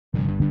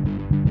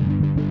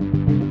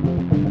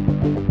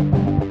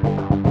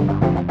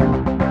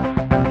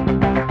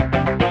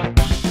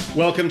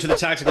Welcome to the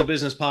Tactical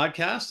Business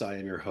Podcast. I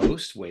am your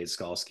host, Wade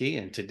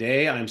Skalsky, and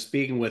today I'm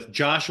speaking with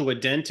Joshua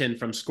Denton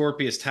from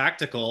Scorpius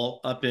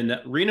Tactical up in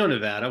Reno,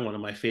 Nevada, one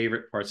of my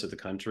favorite parts of the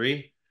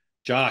country.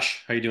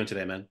 Josh, how are you doing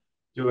today, man?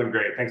 Doing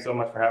great. Thanks so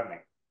much for having me.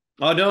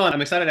 Oh, no,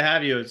 I'm excited to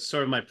have you. It's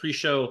sort of my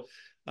pre-show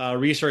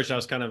research. I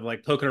was kind of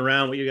like poking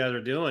around what you guys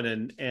are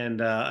doing,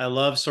 and I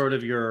love sort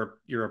of your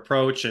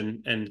approach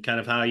and kind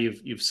of how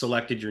you've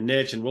selected your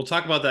niche. And we'll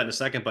talk about that in a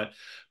second. But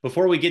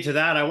before we get to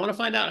that, I want to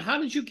find out, how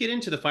did you get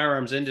into the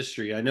firearms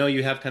industry? I know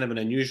you have kind of an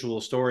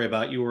unusual story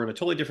about you were in a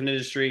totally different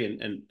industry,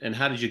 and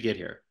how did you get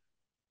here?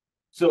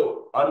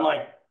 So,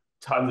 unlike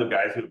tons of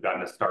guys who've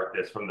gotten to start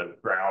this from the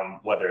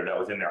ground, whether that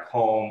was in their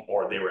home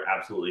or they were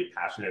absolutely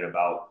passionate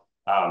about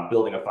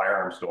building a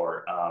firearm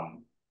store,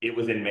 it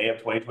was in May of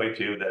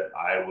 2022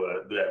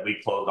 that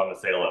we closed on the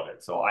sale of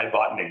it. So I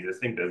bought an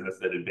existing business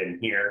that had been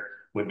here.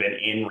 We've been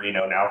in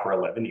Reno now for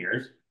 11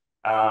 years,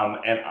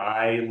 and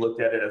I looked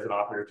at it as an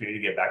opportunity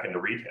to get back into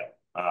retail.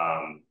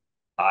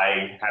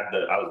 I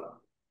was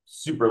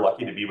super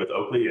lucky to be with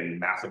Oakley in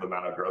massive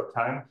amount of growth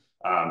time,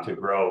 to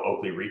grow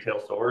Oakley retail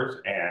stores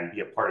and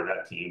be a part of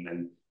that team.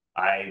 And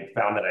I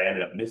found that I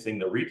ended up missing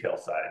the retail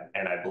side.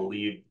 And I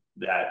believe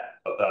that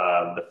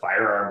the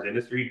firearms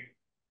industry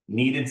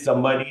needed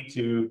somebody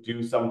to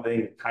do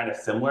something kind of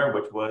similar,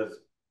 which was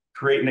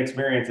create an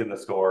experience in the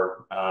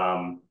store.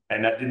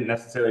 And that didn't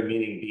necessarily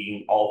mean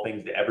being all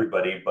things to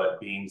everybody,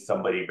 but being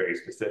somebody very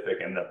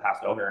specific. And the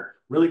past owner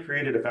really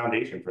created a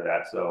foundation for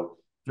that. So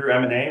through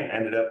M&A,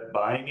 ended up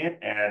buying it,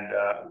 and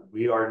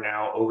we are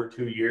now over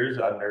 2 years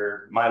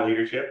under my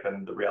leadership.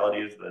 And the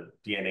reality is the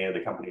DNA of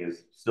the company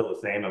is still the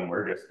same, and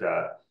we're just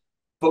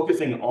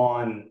focusing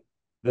on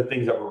the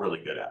things that we're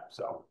really good at.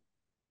 So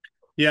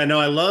Yeah, no,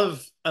 I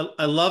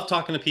love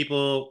talking to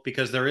people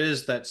because there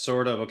is that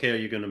sort of, okay, are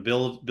you going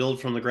to build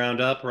from the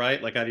ground up,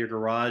 right? Like out of your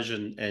garage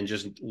and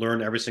just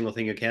learn every single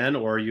thing you can,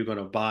 or are you going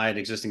to buy an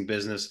existing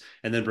business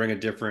and then bring a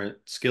different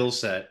skill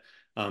set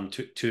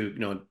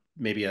to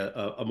maybe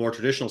a more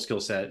traditional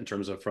skill set in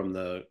terms of from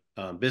the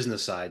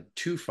business side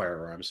to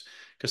firearms?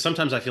 Because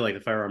sometimes I feel like the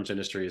firearms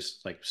industry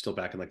is like still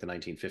back in like the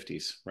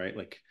 1950s, right?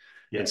 Like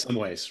in yeah. some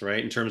ways,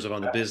 right? In terms of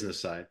on the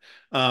business side.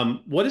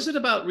 What is it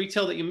about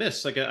retail that you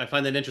miss? Like, I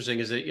find that interesting.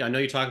 Is it, I know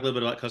you talk a little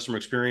bit about customer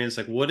experience.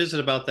 Like, what is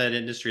it about that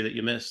industry that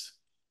you missed?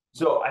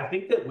 So I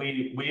think that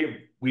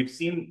we've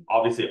seen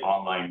obviously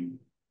online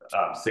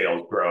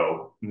sales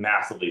grow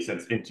massively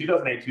since in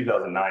 2008,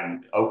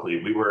 2009,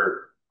 Oakley,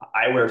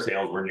 eyewear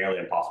sales were nearly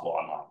impossible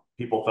online.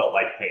 People felt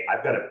like, hey,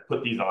 I've got to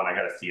put these on. I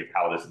got to see if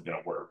how this is going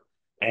to work.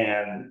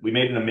 And we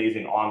made an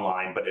amazing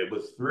online, but it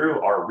was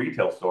through our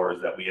retail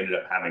stores that we ended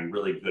up having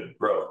really good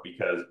growth,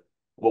 because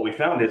what we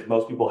found is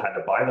most people had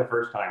to buy the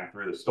first time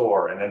through the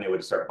store, and then they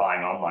would start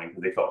buying online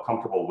because they felt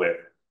comfortable with,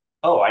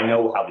 oh, I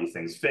know how these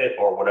things fit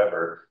or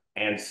whatever.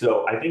 And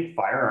so I think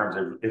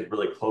is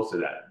really close to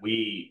that.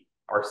 We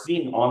are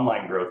seeing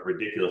online growth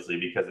ridiculously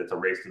because it's a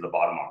race to the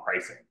bottom on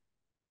pricing.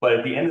 But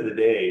at the end of the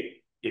day,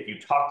 if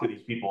you talk to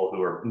these people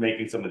who are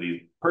making some of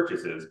these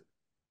purchases,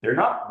 they're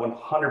not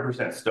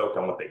 100% stoked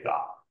on what they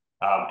got.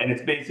 And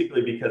it's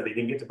basically because they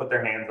didn't get to put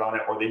their hands on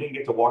it, or they didn't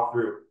get to walk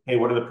through, hey,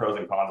 what are the pros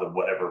and cons of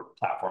whatever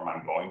platform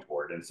I'm going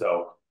toward? And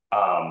so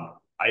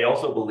I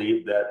also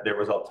believe that there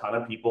was a ton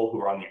of people who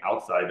are on the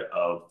outside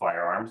of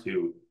firearms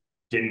who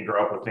didn't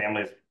grow up with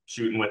families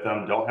shooting with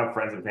them, don't have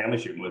friends and family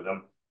shooting with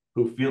them,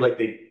 who feel like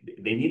they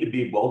need to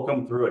be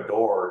welcomed through a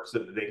door so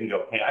that they can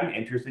go, hey, I'm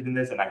interested in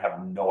this and I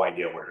have no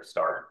idea where to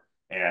start.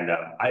 And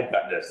I've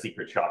gotten to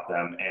secret shop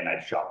them, and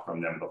I'd shopped from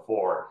them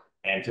before.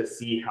 And to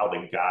see how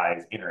the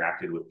guys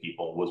interacted with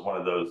people was one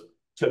of those,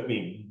 took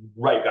me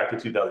right back to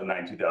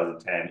 2009,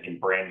 2010 in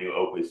brand new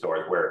Oakley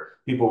stores where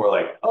people were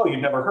like, oh, you've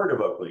never heard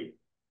of Oakley.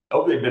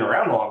 Oakley had been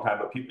around a long time,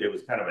 but it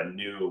was kind of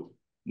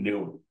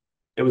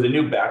it was a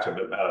new batch of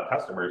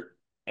customers.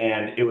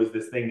 And it was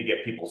this thing to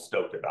get people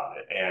stoked about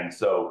it. And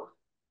so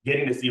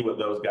getting to see what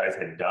those guys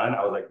had done,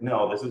 I was like,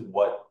 no, this is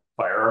what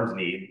firearms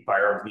need.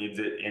 Firearms needs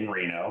it in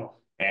Reno.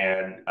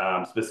 And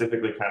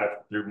specifically kind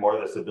of through more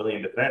of the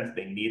civilian defense,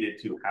 they needed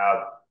to have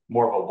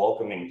more of a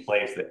welcoming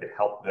place that could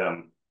help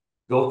them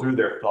go through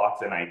their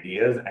thoughts and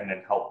ideas and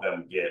then help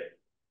them get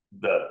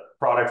the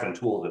products and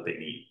tools that they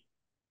need.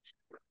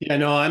 Yeah,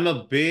 no, I'm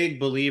a big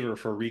believer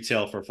for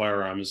retail for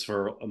firearms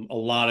for a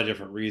lot of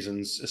different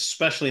reasons,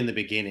 especially in the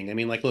beginning. I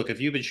mean, like, look,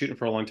 if you've been shooting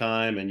for a long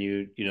time and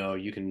you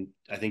can,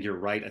 I think you're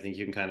right. I think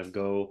you can kind of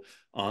go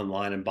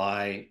online and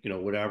buy,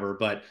 whatever.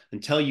 But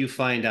until you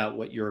find out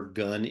what your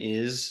gun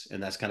is,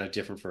 and that's kind of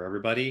different for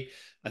everybody,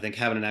 I think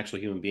having an actual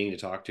human being to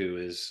talk to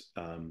is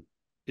an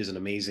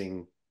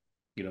amazing,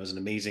 is an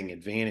amazing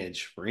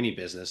advantage for any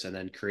business, and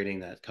then creating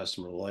that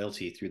customer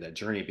loyalty through that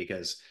journey,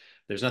 because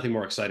there's nothing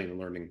more exciting than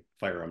learning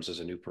firearms as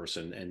a new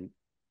person and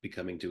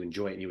becoming to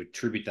enjoy it. And you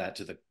attribute that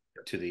to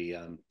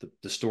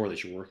the store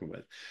that you're working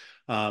with.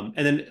 And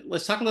then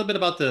let's talk a little bit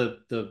about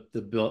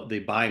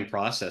the buying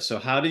process. So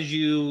how did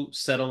you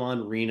settle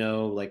on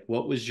Reno? Like,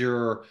 what was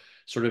your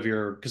sort of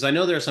your, because I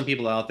know there are some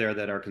people out there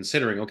that are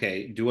considering,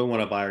 okay, do I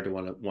want to buy or do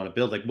I want to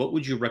build? Like, what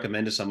would you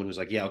recommend to someone who's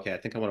like, yeah, okay, I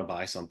think I want to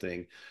buy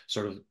something?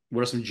 Sort of,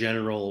 what are some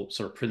general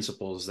sort of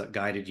principles that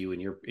guided you in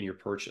your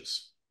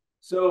purchase?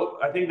 So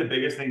I think the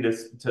biggest thing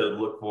to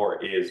look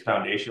for is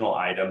foundational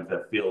items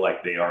that feel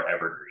like they are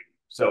evergreen.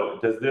 So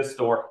does this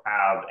store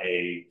have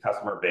a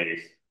customer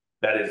base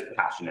that is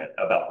passionate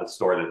about the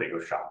store that they go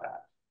shop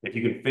at? If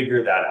you can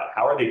figure that out,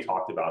 how are they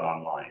talked about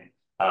online?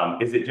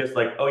 Is it just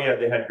like, oh yeah,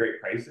 they had great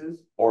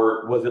prices,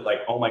 or was it like,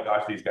 oh my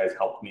gosh, these guys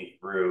helped me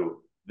through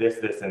this,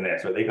 this, and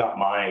this, or they got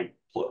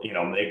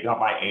they got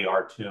my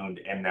AR tuned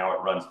and now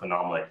it runs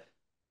phenomenally,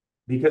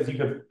 because you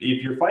could,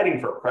 if you're fighting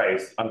for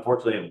price,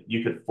 unfortunately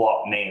you could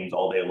flop names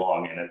all day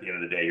long and at the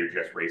end of the day you're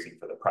just racing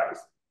for the price.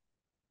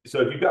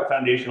 So if you've got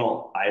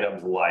foundational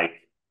items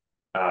like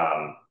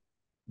um,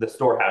 the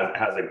store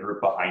has a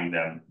group behind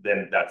them,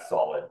 then that's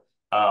solid.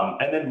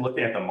 And then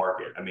looking at the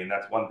market, I mean,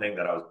 that's one thing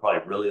that I was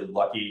probably really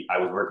lucky. I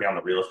was working on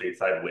the real estate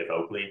side with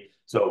Oakley,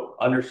 so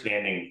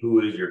understanding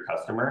who is your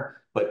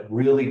customer, but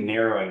really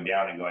narrowing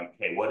down and going,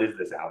 hey, what is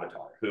this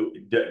avatar? Who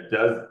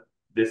does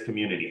this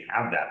community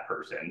have that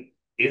person?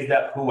 Is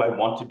that who I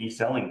want to be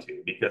selling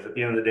to? Because at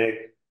the end of the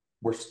day,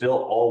 we're still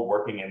all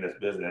working in this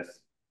business,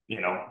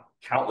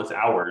 countless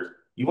hours.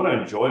 You want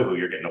to enjoy who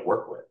you're getting to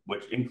work with,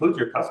 which includes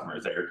your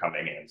customers that you're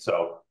coming in.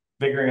 So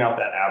figuring out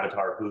that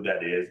avatar, who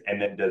that is,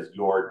 and then does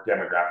your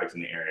demographics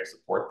in the area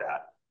support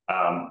that?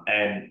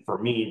 And for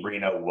me,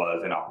 Reno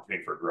was an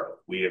opportunity for growth.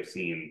 We have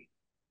seen,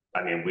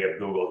 I mean, we have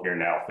Google here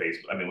now,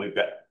 Facebook. I mean, we've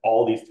got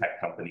all these tech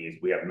companies.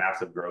 We have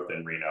massive growth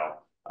in Reno.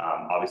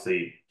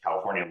 Obviously,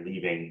 California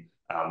leaving,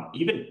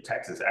 even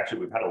Texas. Actually,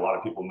 we've had a lot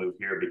of people move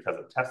here because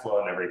of Tesla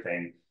and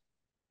everything.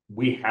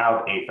 We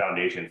have a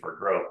foundation for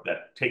growth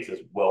that takes us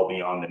well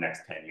beyond the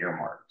next 10-year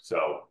mark.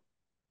 So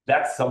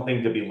that's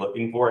something to be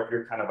looking for if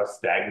you're kind of a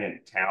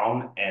stagnant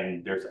town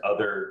and there's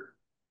other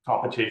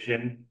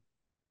competition.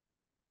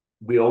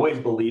 We always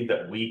believe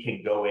that we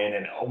can go in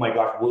and, oh my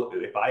gosh, well,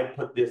 if I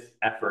put this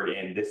effort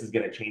in, this is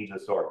going to change the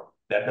store.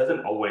 That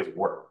doesn't always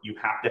work. You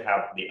have to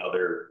have the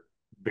other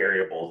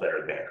variables that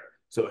are there.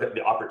 So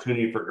the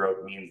opportunity for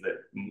growth means that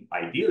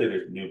ideally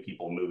there's new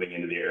people moving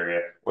into the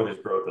area or there's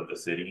growth of the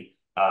city.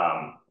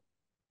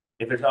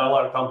 If there's not a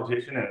lot of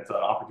competition and it's an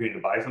opportunity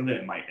to buy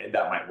something,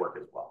 that might work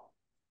as well.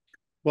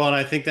 Well, and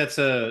I think that's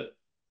a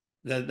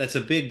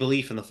big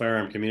belief in the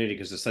firearm community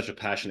because it's such a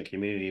passionate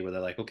community where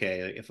they're like,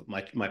 okay, if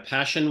my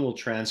passion will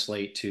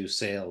translate to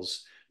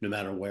sales no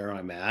matter where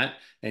I'm at.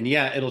 And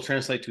yeah, it'll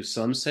translate to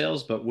some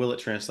sales, but will it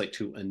translate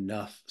to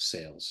enough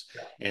sales?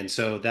 Yeah. And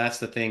so that's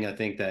the thing I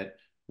think that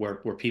where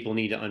people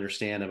need to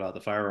understand about the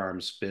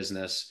firearms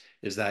business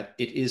is that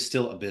it is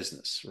still a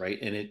business, right?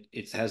 And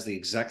it has the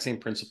exact same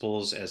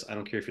principles as I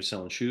don't care if you're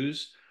selling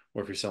shoes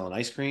or if you're selling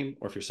ice cream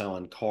or if you're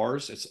selling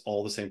cars, it's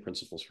all the same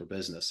principles for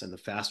business. And the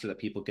faster that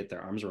people get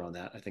their arms around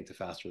that, I think the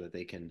faster that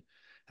they can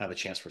have a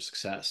chance for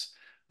success.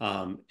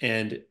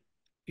 And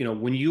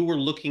when you were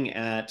looking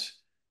at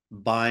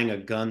buying a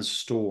gun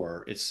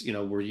store, it's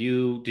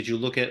did you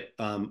look at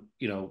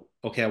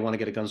okay, I want to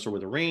get a gun store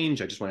with a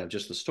range. I just want to have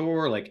just the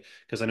store, like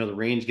because I know the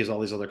range gives all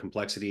these other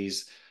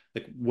complexities.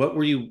 Like what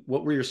were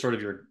your sort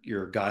of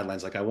your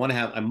guidelines? Like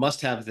I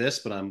must have this,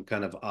 but I'm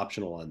kind of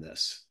optional on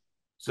this.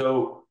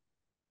 So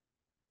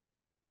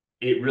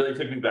it really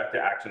took me back to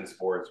action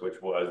sports,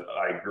 which was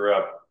I grew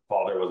up,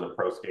 father was a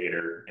pro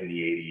skater in the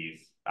 80s.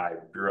 I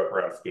grew up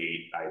around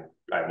skate.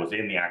 I was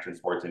in the action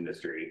sports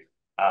industry.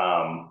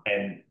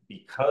 And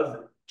because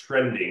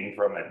trending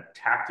from a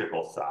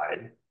tactical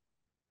side,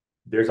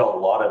 there's a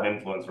lot of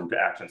influence from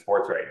action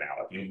sports right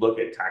now. If you look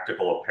at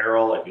tactical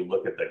apparel, if you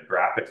look at the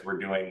graphics we're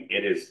doing,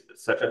 it is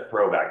such a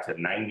throwback to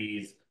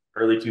 90s,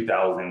 early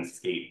 2000s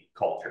skate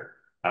culture.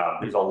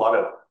 There's a lot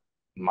of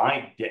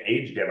my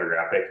age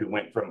demographic who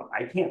went from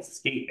I can't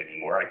skate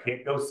anymore, I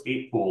can't go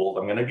skate pools,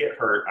 I'm gonna get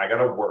hurt, I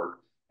gotta work.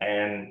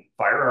 And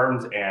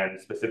firearms and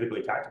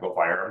specifically tactical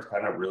firearms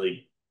kind of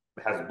really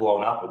has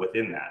blown up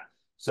within that.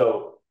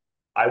 So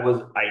I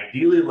was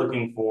ideally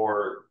looking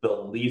for the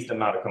least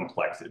amount of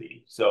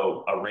complexity.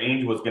 So a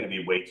range was going to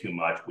be way too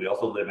much. We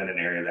also live in an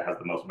area that has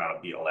the most amount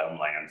of BLM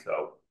land.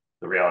 So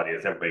the reality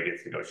is everybody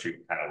gets to go shoot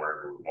kind of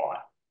wherever we want.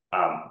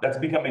 That's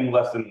becoming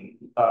less and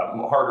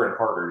harder and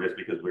harder just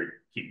because we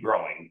keep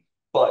growing.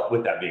 But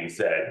with that being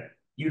said,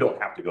 you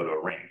don't have to go to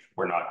a range.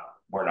 We're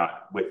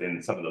not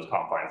within some of those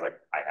confines like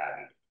I had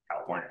in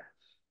California.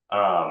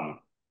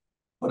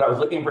 But I was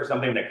looking for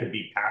something that could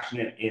be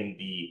passionate in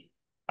the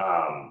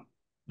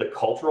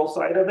cultural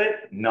side of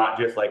it, not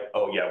just like,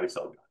 oh yeah, we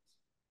sell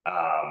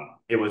guns.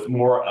 It was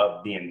more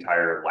of the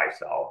entire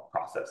lifestyle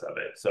process of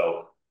it.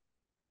 So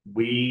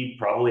we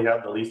probably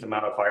have the least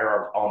amount of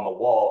firearms on the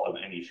wall of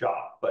any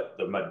shop, but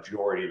the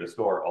majority of the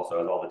store also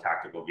has all the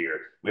tactical gear.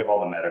 We have all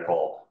the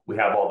medical. We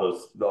have all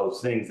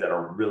those things that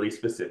are really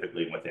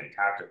specifically within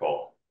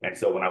tactical. And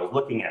so when I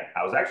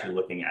was actually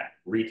looking at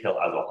retail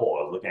as a whole.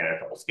 I was looking at a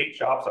couple skate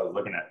shops. I was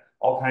looking at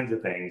all kinds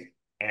of things.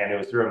 And it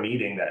was through a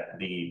meeting that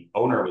the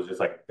owner was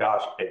just like,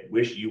 gosh, I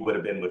wish you would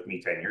have been with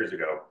me 10 years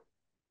ago.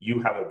 You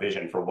have a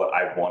vision for what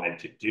I wanted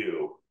to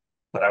do.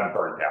 but I'm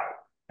burnt out.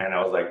 And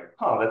I was like,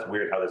 huh, that's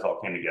weird how this all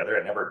came together.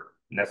 I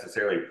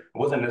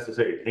wasn't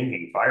necessarily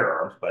thinking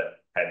firearms, but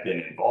had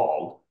been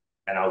involved.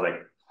 And I was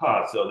like,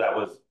 huh. So that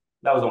was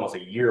almost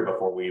a year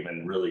before we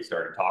even really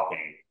started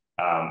talking.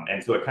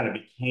 And so it kind of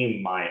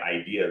became my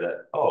idea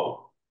that,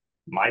 oh,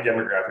 my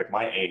demographic,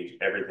 my age,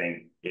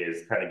 everything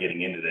is kind of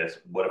getting into this.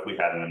 What if we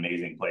had an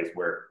amazing place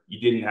where you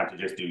didn't have to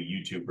just do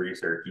YouTube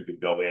research? You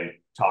could go in,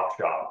 talk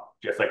shop,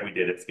 just like we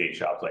did at skate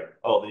shops, like,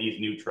 oh, these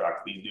new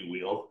trucks, these new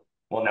wheels.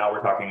 Well, now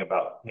we're talking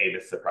about, hey,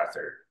 this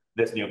suppressor,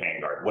 this new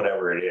handguard,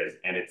 whatever it is.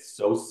 And it's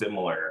so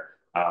similar.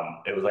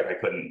 It was like I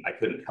couldn't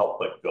help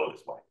but go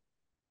this way.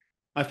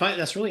 I find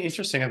that's really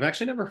interesting. I've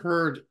actually never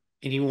heard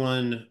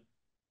anyone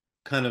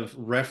kind of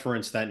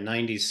reference that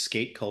 90s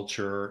skate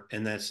culture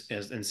and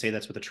and say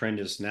that's what the trend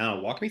is now.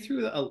 Walk me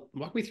through that a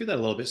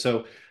little bit.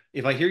 So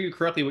if I hear you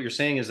correctly, what you're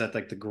saying is that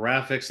like the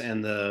graphics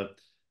and the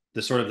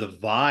sort of the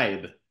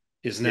vibe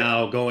is Yeah.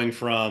 now going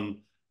from,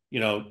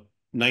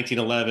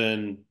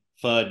 1911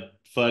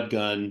 FUD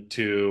gun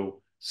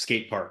to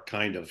skate park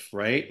kind of,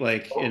 right?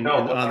 Like Oh, no, in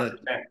on the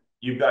 100%.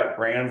 You've got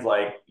brands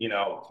like,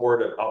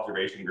 Horde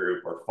Observation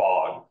Group or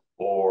Fog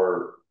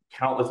or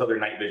countless other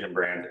night vision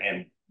brands,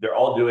 and they're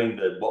all doing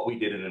the what we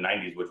did in the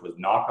 90s, which was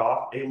knock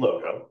off a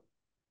logo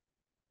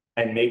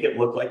and make it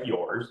look like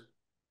yours,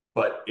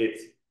 but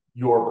it's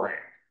your brand.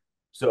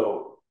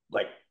 So,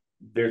 like,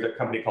 there's a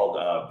company called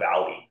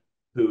Valley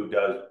who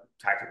does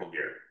tactical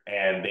gear,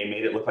 and they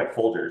made it look like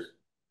Folgers.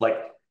 Like,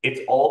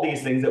 it's all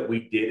these things that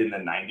we did in the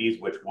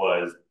 90s, which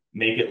was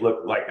make it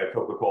look like a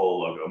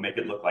Coca-Cola logo, make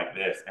it look like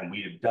this, and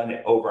we've done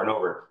it over and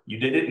over. You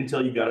did it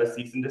until you got a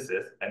cease and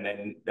desist, and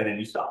then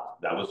you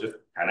stopped. That was just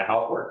kind of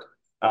how it worked.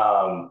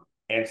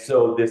 And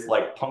so this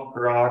like punk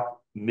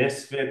rock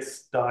misfits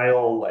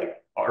style like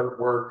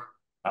artwork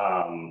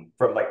from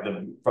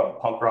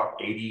punk rock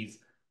 80s,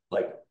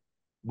 like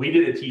we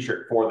did a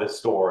t-shirt for this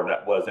store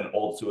that was an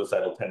old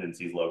Suicidal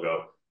Tendencies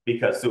logo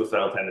because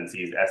Suicidal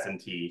Tendencies,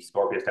 S&T,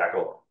 Scorpius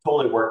Tackle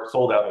totally worked,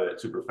 sold out of it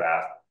super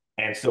fast.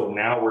 And so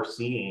now we're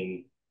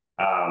seeing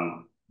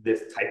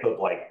this type of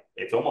like,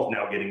 it's almost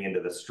now getting into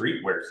the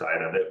streetwear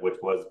side of it, which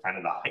was kind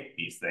of the hype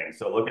piece thing.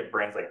 So look at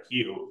brands like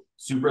Q,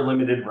 super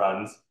limited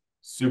runs,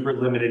 super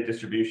limited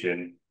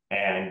distribution,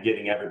 and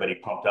getting everybody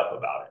pumped up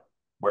about it.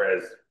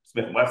 Whereas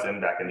Smith and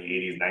Wesson back in the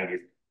 80s, 90s,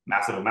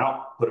 massive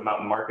amount, put them out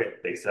in the market,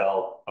 they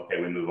sell, okay,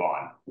 we move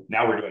on.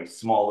 Now we're doing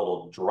small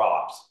little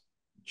drops,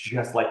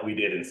 just like we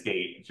did in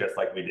skate, just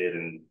like we did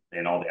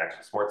in all the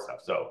action sports stuff.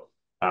 So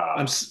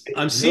it's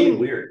I'm really seeing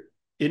weird.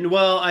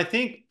 well, I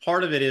think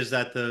part of it is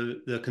that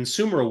the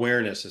consumer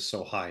awareness is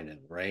so high now,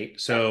 right? Yeah.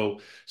 So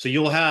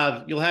you'll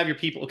have your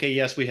people. Okay,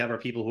 yes, we have our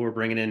people who are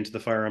bringing into the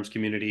firearms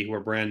community who are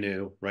brand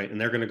new, right?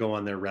 And they're going to go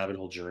on their rabbit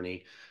hole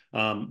journey.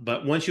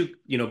 But once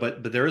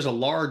but there is a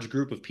large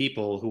group of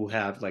people who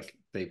have like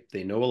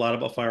they know a lot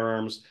about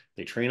firearms,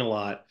 they train a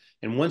lot,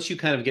 and once you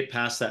kind of get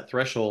past that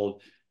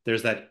threshold,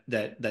 there's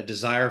that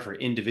desire for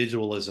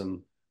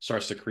individualism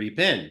starts to creep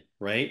in,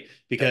 right? Yep.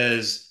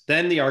 Because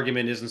then the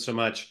argument isn't so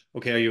much,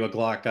 okay, are you a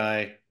Glock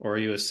guy or are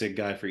you a SIG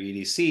guy for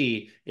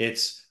EDC?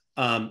 It's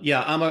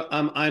yeah,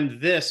 I'm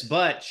this,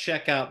 but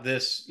check out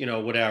this,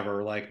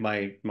 whatever, like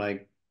my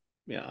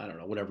yeah, I don't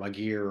know, whatever, my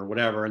gear or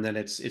whatever. And then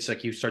it's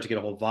like you start to get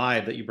a whole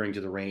vibe that you bring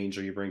to the range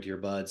or you bring to your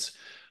buds.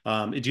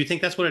 Do you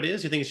think that's what it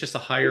is? Do you think it's just a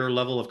higher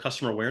level of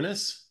customer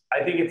awareness?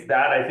 I think it's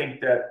that. I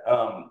think that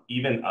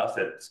even us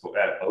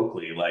at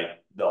Oakley,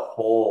 like the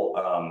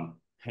whole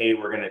hey,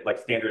 we're gonna like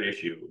standard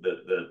issue.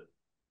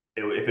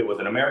 If it was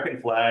an American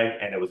flag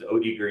and it was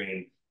OD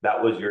green,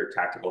 that was your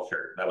tactical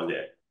shirt. That was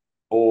it.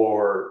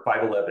 Or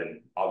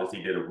 511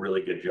 obviously did a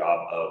really good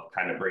job of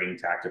kind of bringing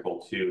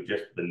tactical to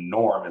just the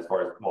norm as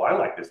far as, well, I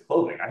like this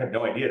clothing. I had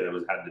no idea that it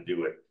was had to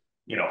do with,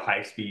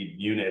 high speed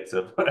units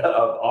of,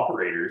 of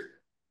operators.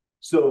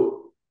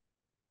 So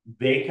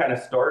they kind of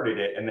started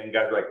it, and then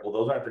guys were like, well,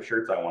 those aren't the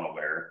shirts I want to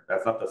wear.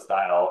 That's not the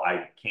style.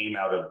 I came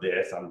out of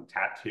this. I'm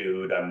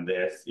tattooed. I'm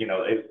this.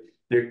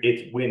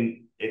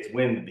 It's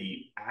when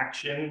the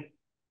action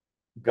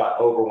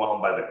got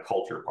overwhelmed by the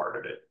culture part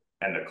of it.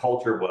 And the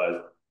culture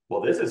was,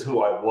 well, this is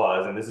who I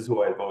was and this is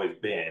who I've always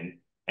been.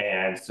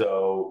 And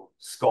so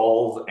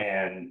skulls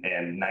and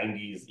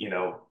 90s,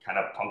 kind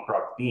of punk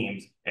rock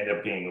themes ended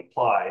up being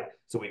applied.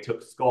 So we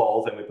took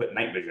skulls and we put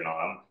night vision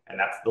on them, and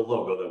that's the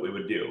logo that we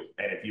would do.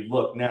 And if you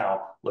look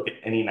now, look at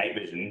any night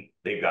vision,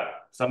 they've got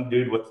some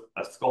dude with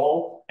a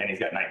skull and he's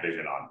got night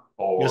vision on.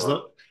 Because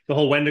Or the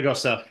whole Wendigo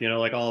stuff,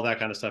 like all of that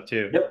kind of stuff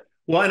too. yep.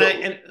 Well, So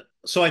and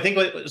so I think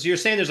so you're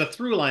saying there's a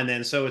through line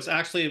then. So it's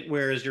actually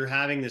whereas you're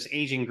having this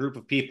aging group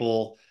of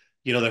people,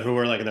 who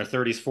are like in their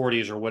 30s,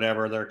 40s or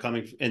whatever, they're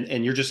coming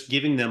and you're just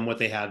giving them what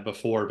they had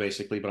before,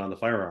 basically, but on the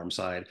firearm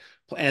side.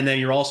 And then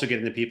you're also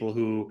getting the people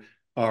who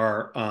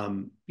are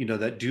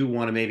that do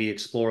want to maybe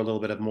explore a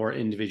little bit of more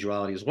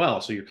individuality as well.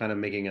 So you're kind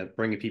of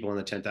bringing people in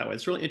the tent that way.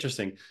 It's really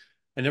interesting.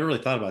 I never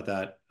really thought about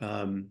that.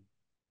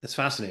 That's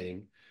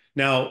fascinating.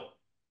 Now,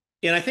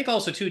 and I think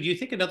also too, do you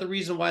think another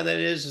reason why that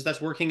is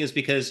that's working is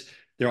because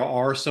there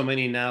are so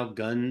many now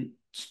gun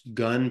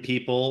gun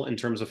people in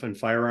terms of in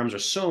firearms.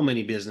 There's so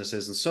many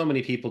businesses and so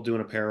many people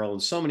doing apparel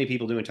and so many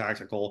people doing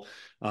tactical,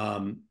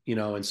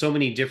 and so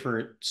many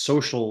different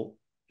social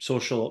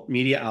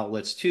media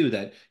outlets too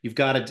that you've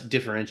got to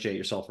differentiate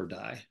yourself or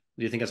die.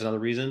 Do you think that's another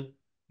reason?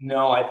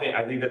 No, I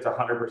think that's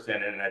 100%,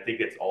 and I think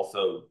it's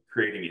also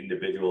creating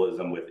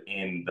individualism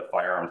within the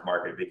firearms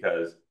market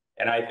because,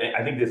 and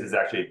I think this is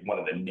actually one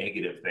of the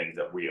negative things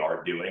that we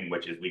are doing,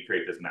 which is we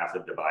create this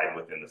massive divide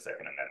within the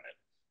Second Amendment.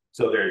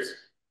 So there's,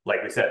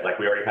 like we said, like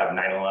we already have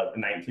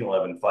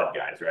 1911 FUD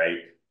guys, right?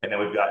 And then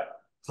we've got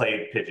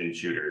clay pigeon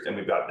shooters, and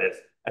we've got this.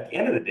 At the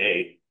end of the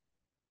day,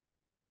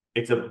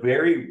 it's a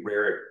very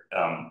rare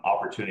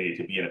opportunity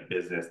to be in a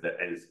business that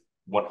is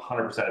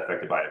 100%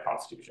 affected by the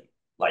Constitution.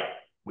 Like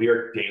we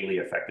are daily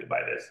affected by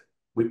this.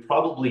 We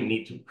probably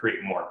need to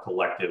create more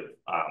collective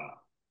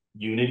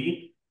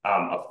unity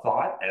of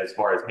thought as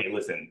far as, hey,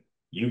 listen,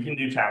 you can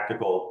do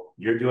tactical,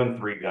 you're doing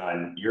three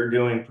gun, you're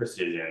doing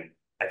precision.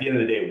 At the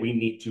end of the day, we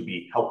need to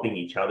be helping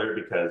each other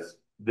because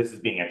this is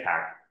being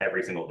attacked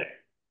every single day.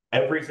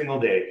 Every single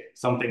day,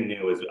 something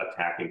new is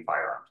attacking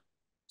firearms.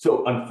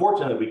 So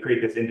unfortunately, we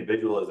create this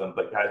individualism,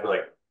 but guys were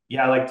like,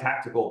 yeah, I like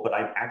tactical, but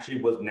I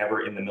actually was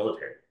never in the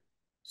military.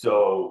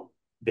 So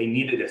they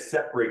needed to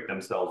separate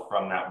themselves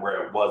from that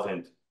where it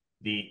wasn't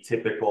the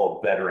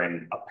typical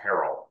veteran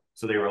apparel.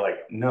 So they were like,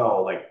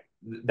 no, like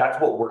that's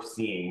what we're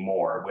seeing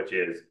more, which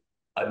is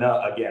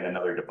again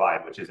another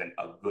divide, which isn't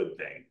a good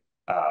thing.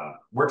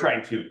 We're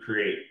trying to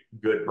create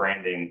good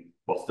branding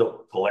while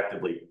still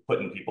collectively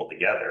putting people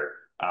together.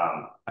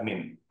 I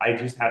mean, I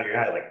just had a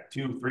guy like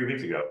 2, 3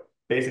 weeks ago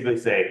basically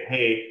say,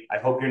 hey, I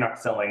hope you're not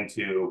selling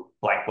to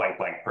blank, blank,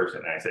 blank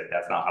person. And I said,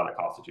 that's not how the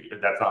Constitution,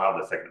 that's not how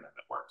the Second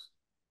Amendment works.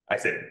 I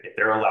said, if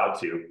they're allowed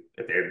to,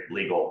 if they're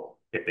legal,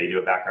 if they do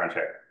a background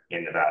check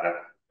in Nevada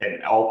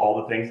and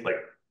all the things, like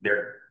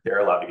they're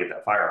allowed to get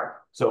that firearm.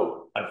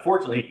 So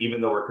unfortunately, even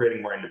though we're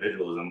creating more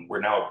individualism,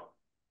 we're now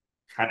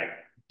kind of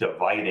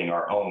dividing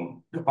our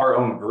own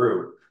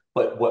group.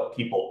 But what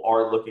people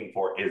are looking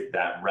for is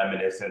that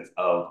reminiscence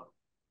of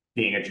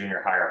being a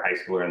junior high or high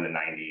schooler in the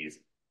 90s,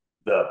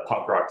 the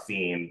punk rock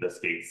scene, the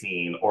skate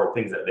scene, or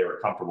things that they were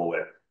comfortable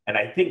with. And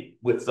I think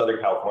with Southern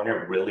California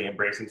really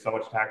embracing so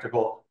much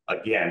tactical,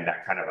 again,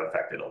 that kind of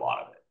affected a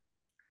lot of it.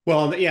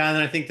 Well, yeah, and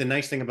I think the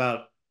nice thing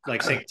about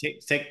like say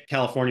take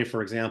California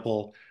for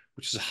example,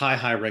 which is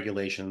high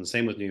regulation,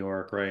 same with New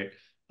York, right?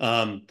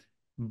 Um,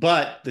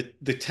 but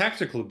the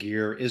tactical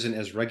gear isn't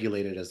as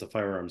regulated as the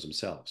firearms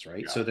themselves,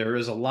 right? Yeah. So there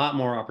is a lot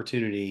more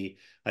opportunity,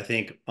 I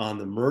think, on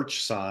the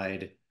merch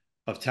side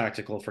of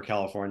tactical for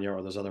California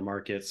or those other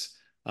markets,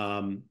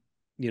 to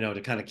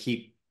kind of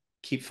keep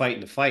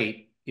fighting the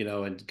fight,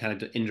 and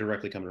kind of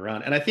indirectly coming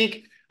around. And I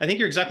think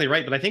you're exactly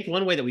right, but I think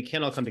one way that we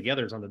can all come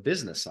together is on the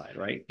business side,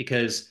 right?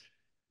 Because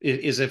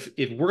if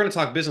we're going to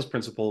talk business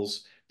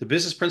principles, the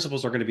business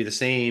principles are going to be the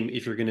same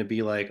if you're going to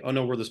be like, oh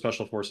no, we're the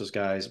special forces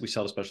guys, we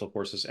sell to special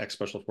forces, ex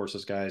special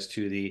forces guys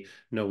to the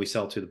no, we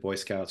sell to the Boy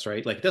Scouts,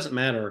 right? Like it doesn't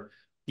matter.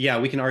 Yeah,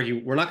 we can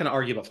argue. We're not going to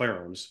argue about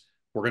firearms.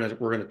 We're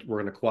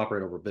gonna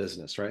cooperate over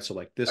business, right? So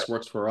like this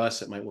works for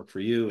us, it might work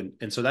for you,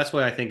 and so that's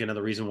why I think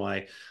another reason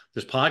why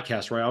this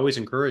podcast, where I always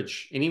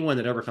encourage anyone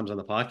that ever comes on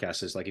the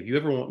podcast is like if you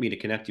ever want me to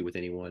connect you with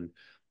anyone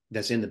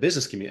that's in the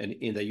business community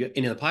in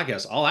the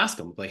podcast, I'll ask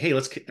them like, hey,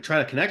 let's try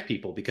to connect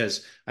people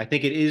because I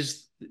think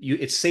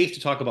it's safe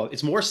to talk about.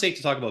 It's more safe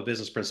to talk about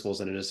business principles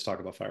than it is to talk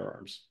about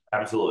firearms.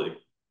 Absolutely.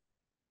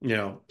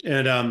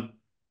 And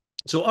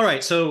so all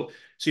right, so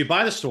you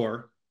buy the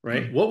store,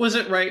 right? What was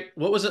it, right?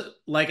 What was it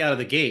like out of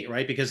the gate,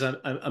 right? Because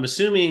I'm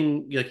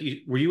assuming like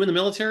were you in the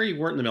military? You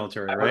weren't in the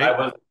military, I right?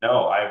 was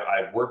no,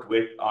 I've worked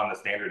with on the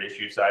standard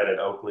issue side at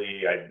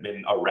Oakley. I've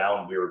been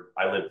around.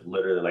 I lived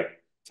literally like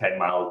 10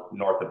 miles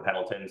north of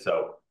Pendleton,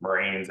 so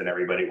Marines and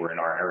everybody were in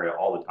our area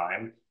all the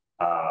time.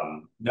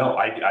 No,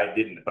 I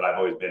didn't, but I've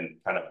always been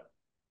kind of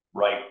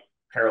right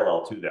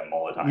parallel to them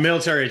all the time.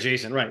 Military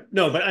adjacent, right?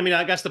 No, but I mean,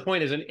 I guess the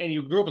point is, and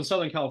you grew up in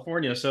Southern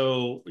California,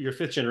 so you're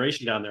fifth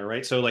generation down there,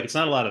 right? So like, it's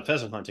not a lot of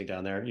pheasant hunting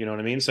down there. You know what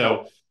I mean?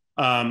 So,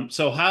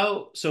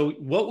 No, so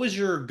what was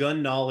your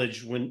gun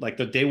knowledge when like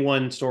the day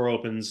one store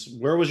opens?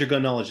 Where was your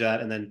gun knowledge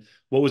at? And then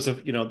what was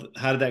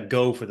how did that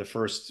go for the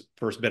first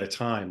bit of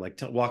time? Like,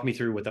 walk me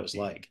through what that was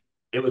like.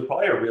 it was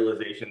probably a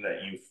realization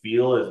that you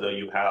feel as though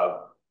you have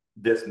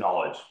this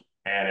knowledge.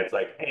 And it's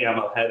like, hey, I'm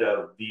ahead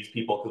of these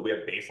people because we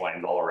have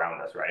baselines all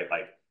around us, right?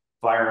 Like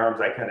firearms,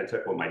 I kind of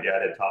took what my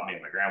dad had taught me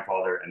and my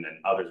grandfather, and then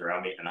others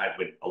around me, and I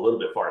went a little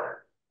bit farther.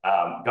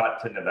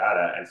 Got to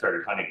Nevada and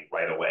started hunting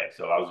right away.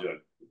 So I was doing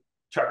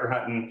chucker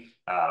hunting,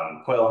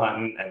 quail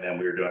hunting, and then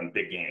we were doing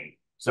big game.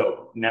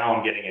 So now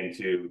I'm getting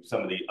into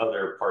some of the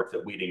other parts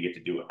that we didn't get to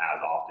do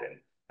as often.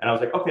 And I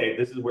was like, okay,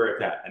 this is where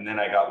it's at. And then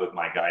I got with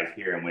my guys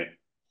here and went,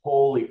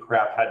 holy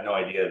crap, had no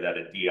idea that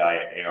a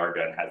DI AR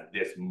gun has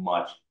this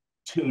much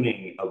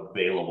tuning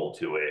available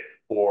to it,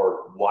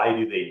 or why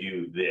do they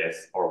do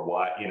this, or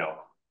why.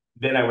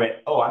 Then I went,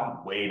 oh,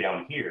 I'm way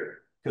down here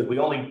because we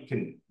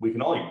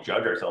can only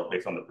judge ourselves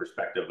based on the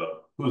perspective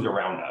of who's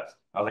around us.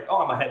 I was like, oh,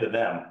 I'm ahead of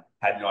them.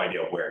 Had no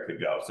idea where it could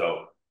go.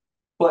 So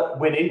but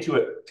went into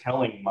it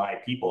telling my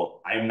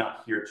people, I am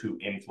not here to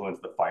influence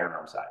the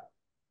firearm side.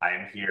 I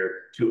am here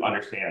to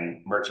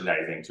understand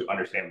merchandising, to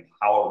understand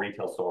how a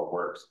retail store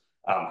works,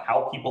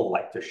 how people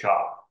like to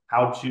shop,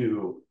 how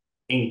to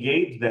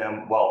engage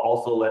them while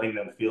also letting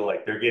them feel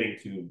like they're getting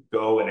to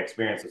go and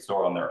experience the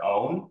store on their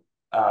own,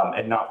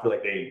 and not feel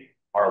like they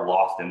are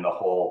lost in the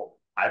whole,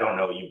 I don't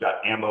know, you've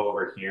got ammo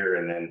over here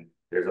and then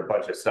there's a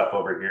bunch of stuff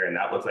over here and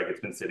that looks like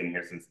it's been sitting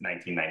here since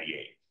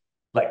 1998.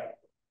 Like,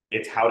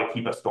 it's how to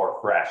keep a store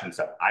fresh and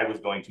stuff. I was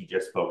going to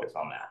just focus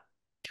on that.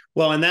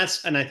 Well, and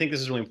I think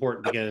this is really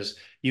important because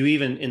you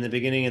even in the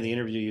beginning of the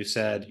interview, you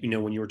said,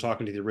 when you were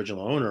talking to the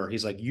original owner,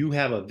 he's like, you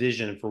have a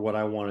vision for what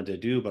I wanted to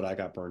do, but I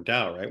got burnt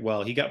out, right?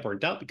 Well, he got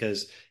burnt out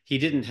because he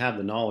didn't have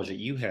the knowledge that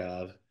you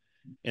have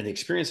and the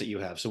experience that you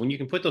have. So when you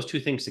can put those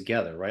two things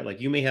together, right? Like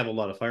you may have a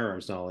lot of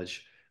firearms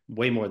knowledge,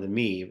 way more than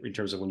me in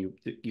terms of when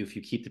if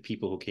you keep the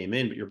people who came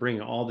in, but you're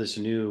bringing all this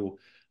new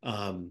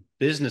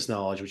business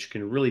knowledge, which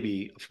can really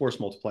be a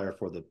force multiplier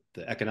for the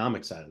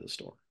economic side of the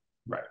store.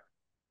 Right.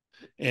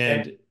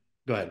 And And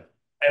go ahead.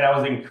 and I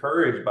was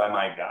encouraged by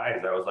my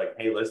guys. I was like,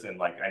 hey, listen,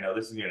 like I know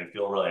this is going to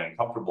feel really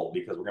uncomfortable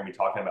because we're going to be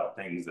talking about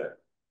things that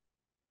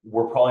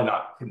we're probably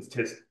not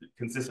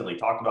consistently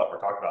talked about or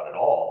talked about at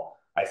all.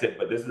 I said,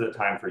 but this is a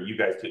time for you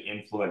guys to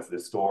influence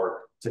this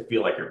store to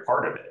feel like you're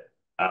part of it.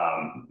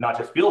 Not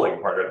just feel like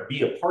you're part of it,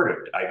 be a part of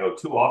it. I go,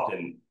 too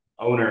often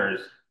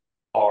owners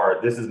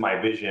are, this is my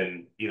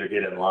vision, either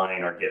get in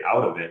line or get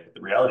out of it. But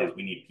the reality is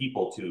we need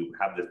people to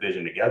have this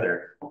vision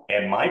together.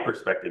 And my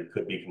perspective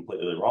could be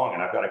completely wrong.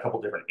 And I've got a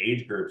couple different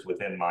age groups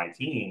within my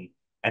team,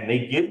 and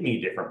they give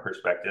me different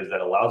perspectives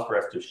that allows for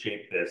us to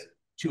shape this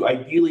to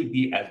ideally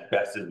be as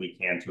best as we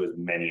can to as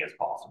many as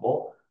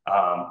possible,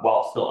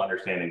 while still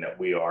understanding that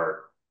we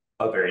are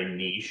a very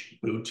niche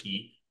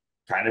boutique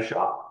kind of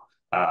shop.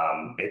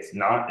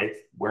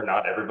 We're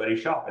not everybody's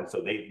shop. And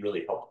so they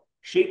really helped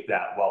shape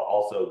that while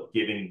also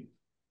giving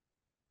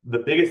the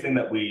biggest thing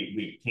that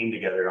we came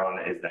together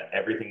on is that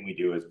everything we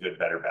do is good,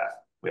 better, best.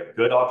 We have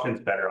good options,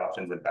 better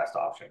options, and best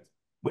options,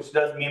 which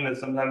does mean that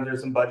sometimes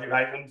there's some budget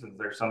items and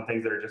there's some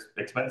things that are just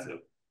expensive.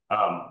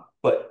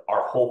 But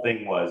our whole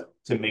thing was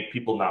to make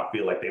people not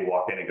feel like they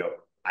walk in and go,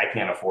 I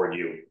can't afford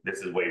you. This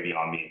is way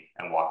beyond me,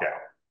 and walk out.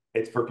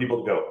 It's for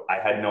people to go, I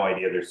had no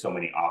idea there's so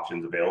many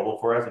options available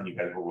for us, and you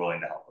guys were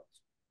willing to help us.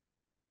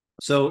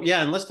 So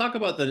yeah, and let's talk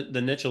about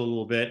the niche a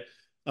little bit.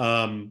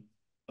 Um,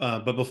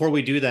 but before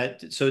we do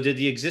that, so did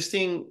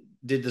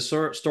the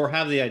store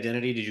have the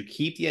identity? Did you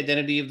keep the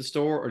identity of the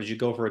store, or did you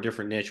go for a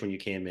different niche when you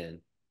came in?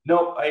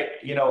 No,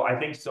 I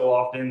think so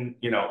often,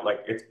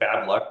 like it's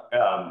bad luck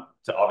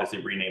to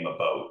obviously rename a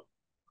boat.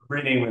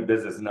 Renaming a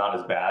business is not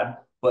as bad,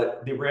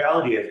 but the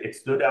reality is it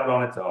stood out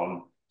on its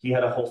own. He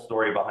had a whole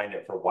story behind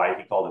it for why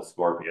he called it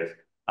Scorpius.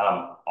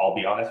 I'll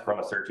be honest, from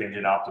a search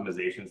engine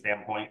optimization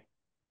standpoint,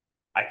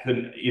 I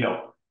couldn't,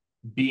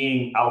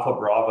 being Alpha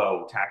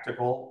Bravo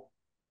tactical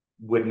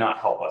would not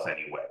help us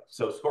anyway.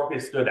 So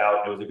Scorpius stood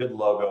out. It was a good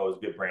logo. It was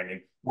good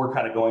branding. We're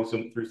kind of going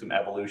through some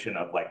evolution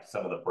of like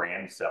some of the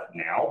brand stuff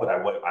now, but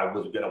I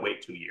was going to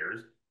wait 2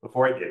 years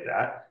before I did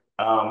that.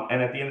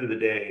 And at the end of the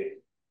day,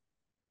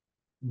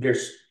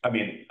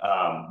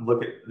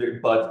 look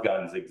at Bud's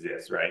Guns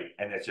exists, right?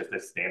 And it's just a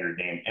standard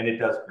name and it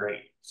does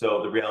great.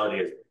 So the reality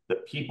is the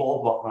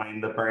people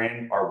behind the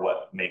brand are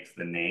what makes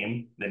the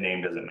name. The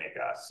name doesn't make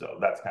us. So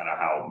that's kind of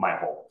how my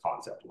whole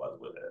concept was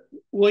with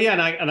it. Well, yeah,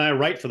 and I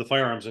write for the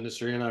firearms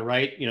industry, and I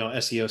write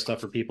SEO stuff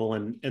for people,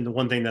 and the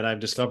one thing that I've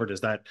discovered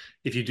is that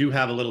if you do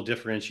have a little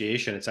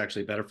differentiation, it's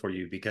actually better for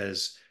you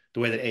because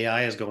the way that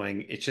AI is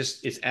going,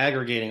 it's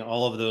aggregating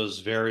all of those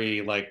very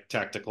like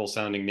tactical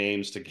sounding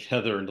names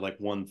together into like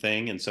one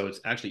thing, and so it's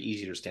actually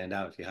easier to stand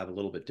out if you have a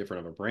little bit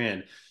different of a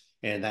brand,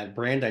 and that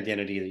brand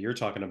identity that you're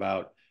talking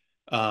about.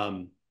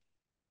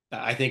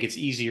 I think it's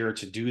easier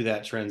to do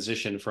that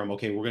transition from,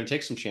 okay, we're going to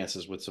take some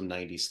chances with some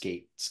 90s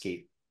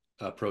skate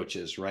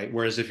approaches, right?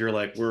 Whereas if you're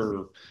like,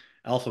 we're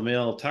alpha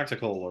male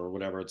tactical or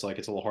whatever, it's like,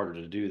 it's a little harder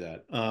to do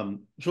that.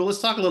 So let's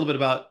talk a little bit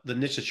about the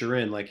niche that you're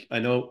in. Like, I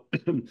know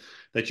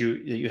that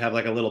you have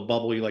like a little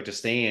bubble you like to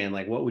stay in.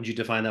 Like, what would you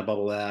define that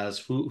bubble as?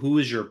 Who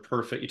is your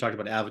perfect, you talked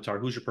about avatar.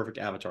 Who's your perfect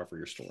avatar for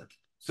your store?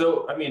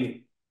 So, I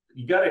mean,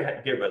 you got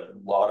to give a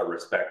lot of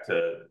respect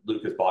to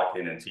Lucas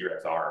Botkin and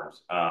T-Rex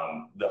Arms.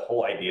 The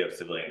whole idea of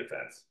civilian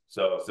defense.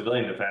 So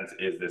civilian defense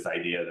is this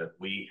idea that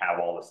we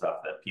have all the stuff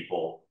that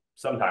people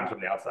sometimes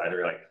from the outside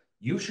are like,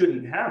 you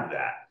shouldn't have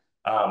that.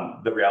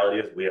 The reality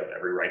is we have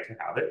every right to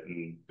have it.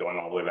 And going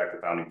all the way back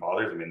to founding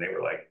fathers, I mean, they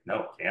were like,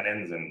 no,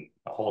 cannons and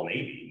a whole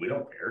Navy. We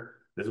don't care.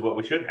 This is what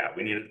we should have.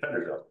 We need a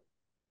defender zone.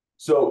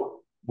 So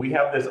we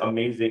have this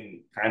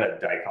amazing kind of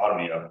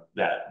dichotomy of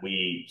that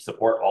we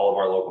support all of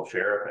our local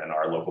sheriff and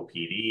our local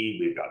PD.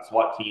 We've got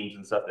SWAT teams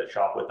and stuff that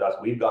shop with us.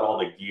 We've got all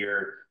the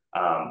gear,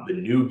 the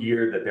new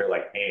gear that they're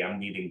like, hey, I'm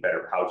needing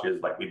better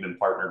pouches. Like we've been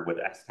partnered with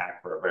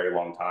STAC for a very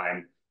long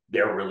time.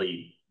 They're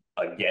really,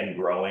 again,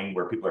 growing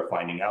where people are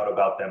finding out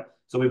about them.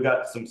 So we've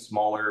got some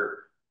smaller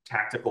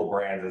tactical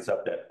brands and stuff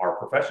that our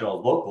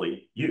professionals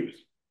locally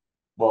use.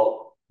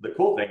 Well, the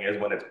cool thing is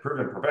when it's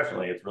proven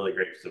professionally, it's really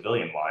great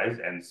civilian wise.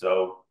 And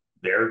so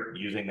they're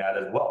using that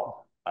as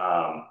well.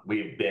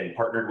 We've been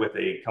partnered with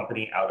a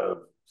company out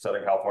of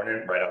Southern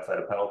California, right outside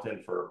of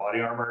Pendleton, for body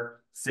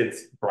armor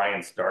since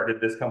Brian started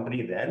this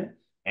company then.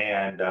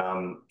 And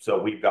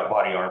so we've got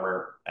body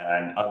armor,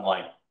 and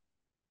unlike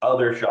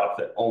other shops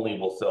that only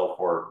will sell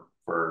for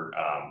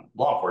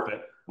law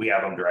enforcement, we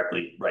have them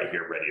directly right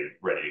here,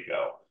 ready to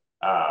go.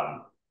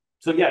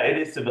 So yeah, it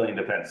is civilian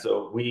defense.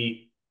 So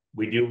we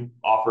do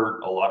offer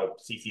a lot of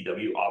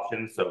CCW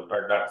options. So,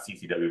 or not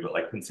CCW, but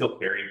like concealed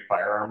carry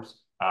firearms.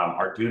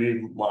 Our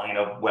duty line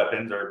of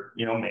weapons are,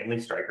 you know, mainly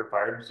striker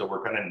fired. So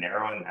we're kind of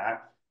narrowing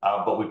that.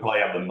 But we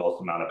probably have the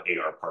most amount of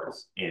AR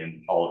parts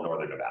in all of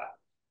Northern Nevada.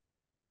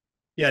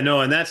 Yeah,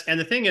 no, and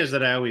the thing is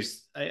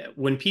that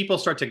when people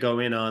start to go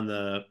in on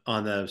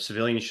the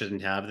civilians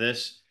shouldn't have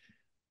this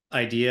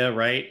idea,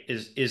 right?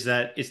 Is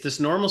that it's this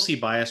normalcy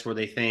bias where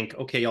they think,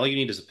 okay, all you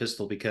need is a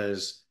pistol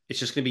because it's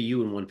just going to be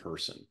you and one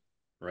person,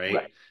 right?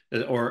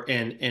 Right. Or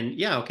and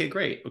yeah, okay,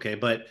 great, okay,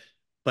 but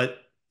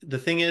the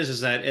thing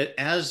is that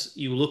as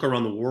you look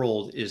around the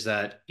world, is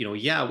that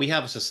yeah, we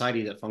have a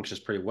society that functions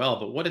pretty well,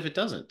 but what if it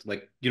doesn't?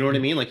 Like, you know what I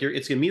mean? Like,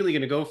 it's immediately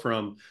going to go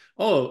from,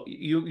 oh,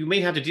 you may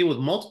have to deal with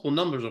multiple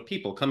numbers of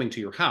people coming to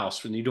your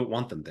house when you don't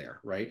want them there,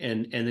 right?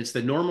 And it's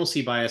the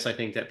normalcy bias, I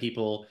think, that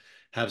people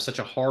have such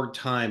a hard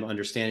time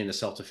understanding the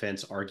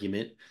self-defense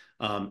argument.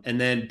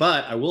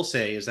 But I will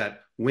say is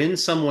that when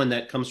someone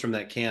that comes from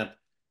that camp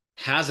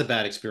has a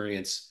bad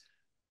experience,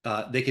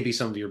 they can be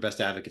some of your best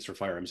advocates for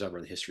firearms ever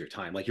in the history of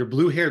time. Like your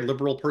blue-haired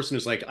liberal person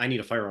who's like, I need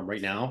a firearm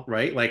right now,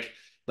 right? Like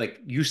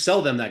you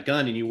sell them that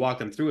gun and you walk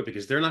them through it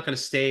because they're not going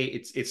to stay.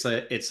 It's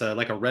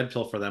like a red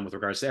pill for them with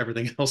regards to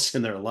everything else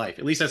in their life.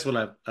 At least that's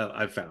what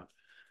I've found.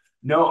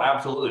 No,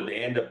 absolutely.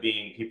 They end up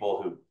being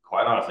people who,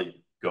 quite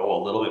honestly,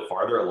 go a little bit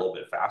farther, a little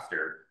bit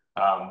faster,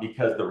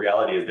 because the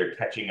reality is they're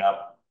catching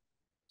up.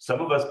 Some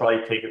of us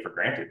probably take it for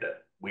granted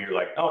that we're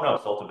like, oh no,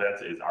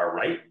 self-defense is our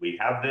right. We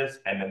have this.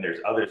 And then there's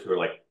others who are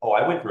like, oh,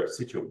 I went through a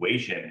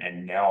situation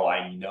and now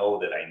I know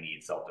that I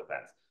need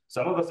self-defense.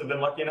 Some of us have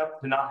been lucky enough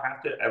to not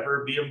have to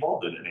ever be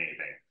involved in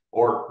anything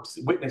or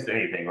witnessed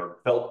anything or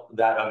felt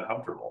that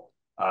uncomfortable.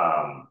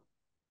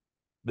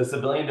 The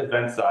civilian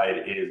defense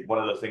side is one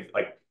of those things,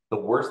 like the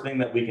worst thing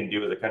that we can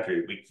do as a country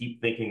is we keep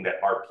thinking that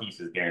our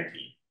peace is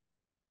guaranteed.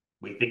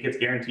 We think it's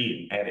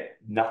guaranteed, and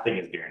nothing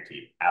is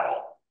guaranteed at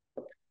all.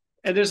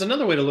 And there's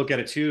another way to look at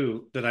it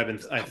too that I've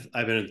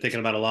been thinking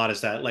about a lot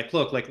is that, like,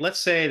 look, like, let's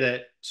say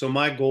that, so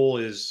my goal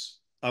is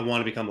I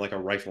want to become like a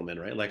rifleman,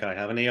 right? Like, I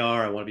have an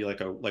AR, I want to be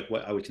like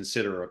what I would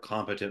consider a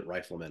competent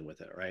rifleman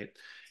with it, right?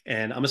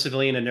 And I'm a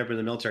civilian, I've never been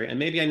in the military, and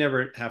maybe I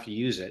never have to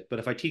use it. But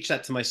if I teach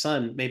that to my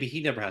son, maybe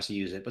he never has to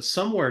use it. But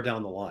somewhere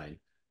down the line,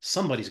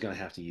 somebody's going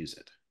to have to use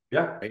it,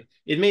 Yeah. right?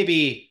 It may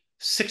be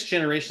 6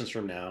 generations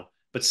from now,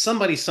 but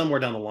somebody somewhere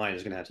down the line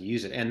is going to have to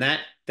use it. And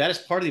that is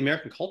part of the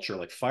American culture.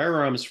 Like,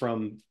 firearms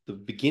from the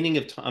beginning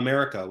of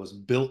America was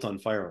built on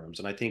firearms.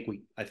 And I think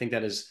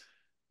that is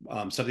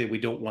something we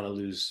don't want to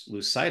lose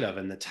sight of.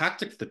 And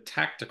the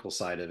tactical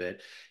side of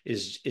it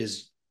is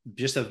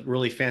just a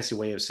really fancy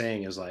way of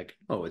saying is like,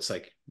 oh, it's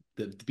like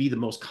be the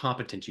most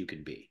competent you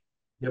can be.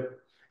 Yep.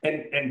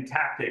 And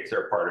tactics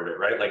are part of it,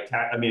 right? Like,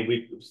 I mean,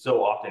 we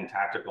so often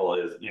tactical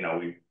is, you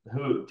know,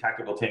 who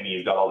tactical Timmy,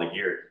 he's got all the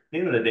gear. At the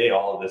end of the day,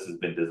 all of this has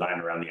been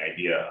designed around the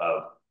idea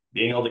of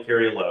being able to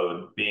carry a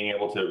load, being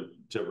able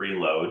to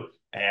reload,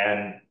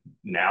 and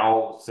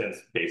now since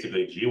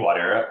basically GWAT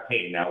era,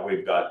 hey, now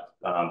we've got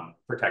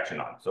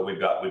protection on, so we've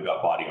got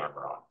body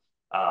armor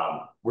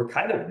on. We're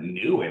kind of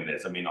new in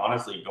this. I mean,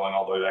 honestly, going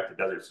all the way back to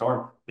Desert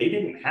Storm, they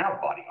didn't have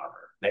body armor.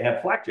 They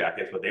had flak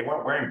jackets, but they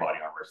weren't wearing body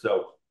armor.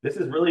 So this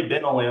has really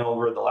been only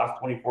over the last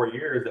 24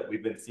 years that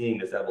we've been seeing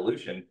this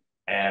evolution.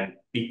 And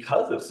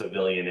because of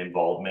civilian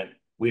involvement,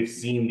 we've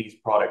seen these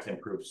products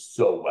improve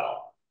so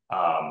well.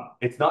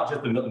 It's not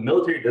just the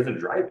military doesn't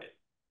drive it.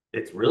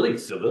 It's really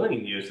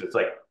civilian use. It's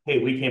like, hey,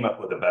 we came up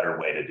with a better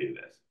way to do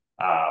this.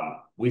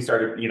 We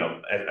started,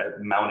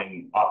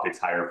 mounting optics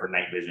higher for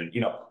night vision.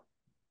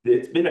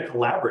 It's been a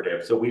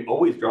collaborative. So we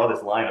always draw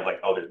this line of like,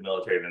 oh, there's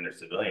military, then there's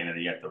civilian.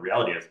 And yet the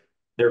reality is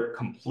they're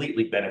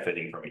completely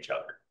benefiting from each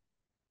other.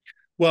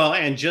 Well,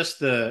 and just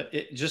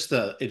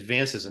the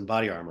advances in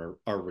body armor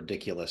are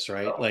ridiculous,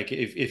 right? So, Like,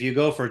 if you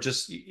go for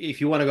just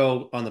if you want to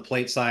go on the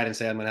plate side and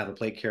say I'm going to have a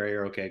plate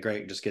carrier, okay,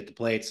 great, just get the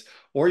plates,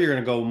 or you're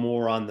going to go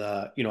more on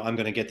the, I'm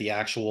going to get the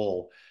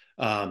actual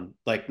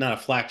like, not a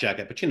flak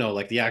jacket, but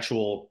like the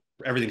actual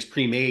everything's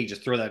pre-made,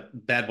 just throw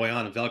that bad boy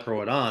on and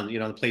Velcro it on,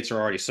 the plates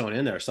are already sewn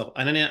in there. So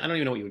I don't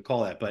even know what you would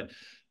call that, but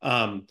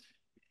um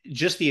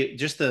just the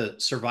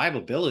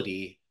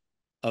survivability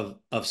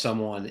of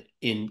someone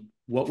in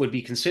what would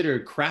be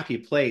considered crappy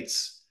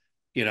plates,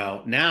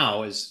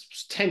 now is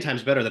 10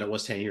 times better than it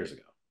was 10 years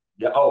ago.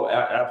 yeah, oh,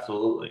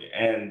 absolutely.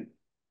 And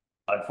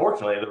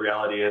unfortunately, the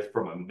reality is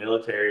from a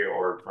military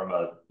or from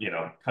a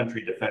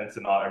country defense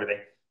and all everything.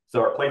 So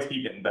our plates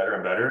keep getting better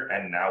and better,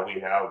 and now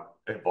we have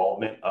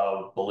involvement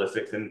of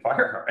ballistics and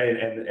fire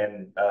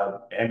and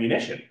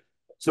ammunition.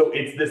 So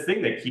it's this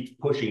thing that keeps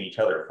pushing each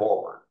other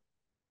forward.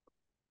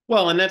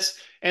 Well, and that's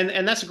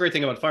a great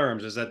thing about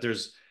firearms is that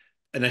there's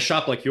in a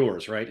shop like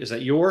yours, right? Is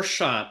that your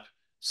shop,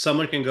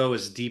 someone can go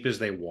as deep as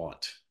they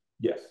want,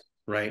 Yes.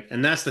 right?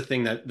 And that's the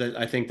thing that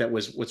I think that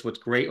was what's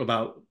great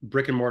about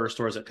brick and mortar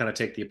stores that kind of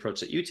take the approach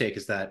that you take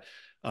is that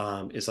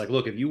it's like,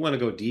 look, if you want to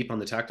go deep on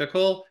the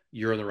tactical,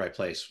 you're in the right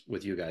place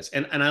with you guys.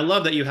 And I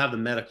love that you have the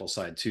medical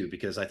side too,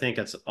 because I think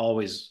that's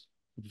always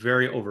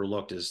very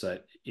overlooked is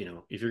that,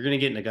 if you're going to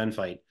get in a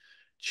gunfight,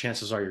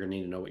 chances are you're going to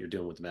need to know what you're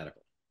doing with the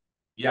medical.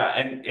 Yeah,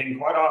 and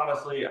quite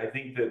honestly, I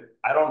think that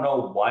I don't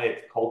know why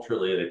it's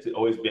culturally it's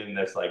always been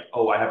this like,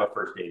 oh, I have a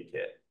first aid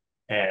kit.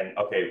 And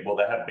okay, well,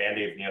 they have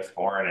Band-Aids,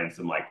 Neosporin, and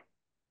some like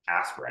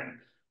aspirin.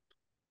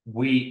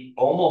 We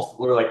almost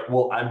were like,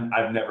 well,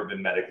 I've never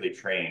been medically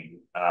trained.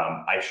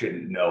 I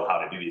shouldn't know how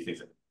to do these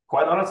things.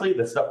 Quite honestly,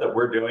 the stuff that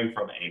we're doing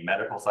from a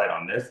medical side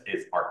on this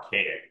is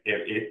archaic.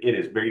 It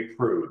is very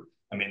crude.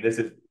 I mean, this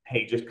is,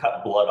 hey, just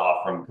cut blood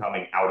off from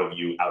coming out of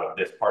you, out of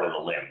this part of the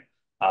limb,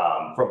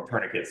 from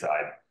tourniquet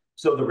side.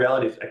 So the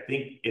reality is, I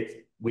think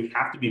we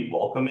have to be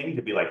welcoming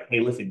to be like, hey,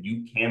 listen,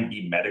 you can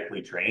be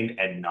medically trained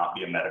and not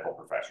be a medical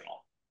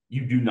professional.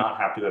 You do not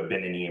have to have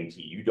been an EMT.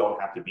 You don't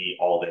have to be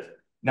all this.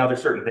 Now,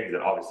 there's certain things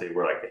that obviously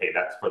we're like, hey,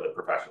 that's for the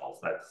professionals.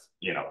 That's,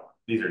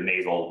 these are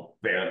nasal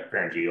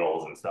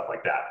pharyngeals and stuff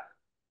like that.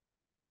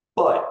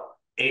 But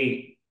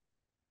a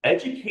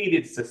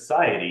educated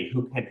society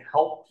who can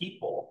help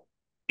people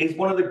is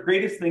one of the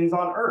greatest things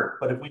on earth.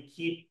 But if we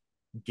keep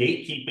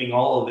gatekeeping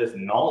all of this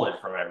knowledge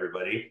from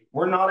everybody,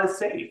 we're not as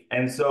safe.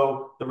 And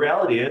so the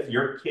reality is,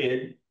 your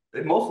kid,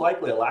 most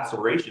likely a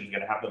laceration is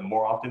going to happen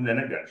more often than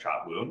a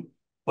gunshot wound.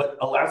 But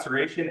a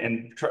laceration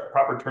and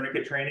proper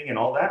tourniquet training and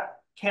all that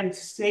can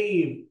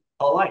save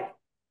a life.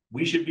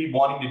 We should be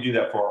wanting to do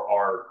that for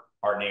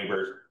our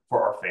neighbors,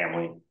 for our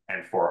family,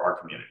 and for our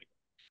community.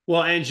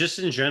 Well, and just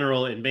in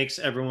general, it makes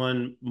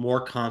everyone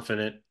more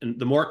confident. And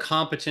the more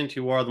competent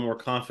you are, the more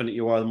confident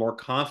you are, the more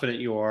confident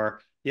you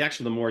are,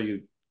 the more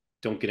you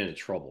don't get into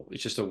trouble.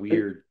 It's like a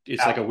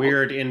Absolutely.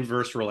 weird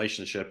inverse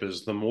relationship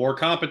is the more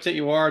competent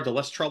you are, the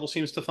less trouble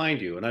seems to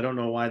find you. And I don't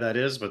know why that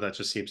is, but that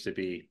just seems to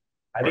be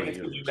I part think of the it's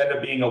because you universe. end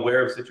up being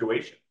aware of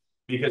situations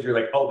because you're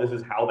like, oh, this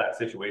is how that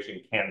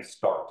situation can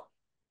start.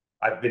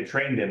 I've been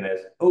trained in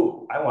this.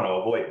 Oh, I want to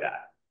avoid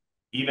that,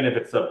 even if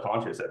it's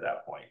subconscious at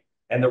that point.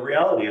 And the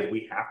reality is,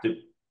 we have to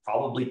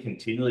probably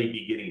continually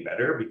be getting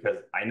better because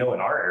I know in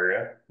our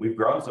area, we've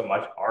grown so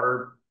much,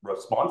 our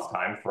response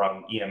time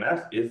from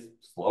EMS is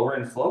slower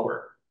and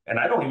slower. And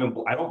I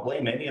don't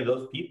blame any of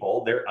those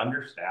people. They're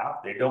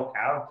understaffed. They don't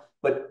have,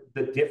 but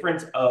the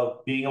difference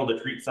of being able to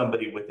treat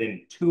somebody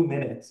within 2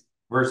 minutes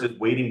versus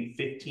waiting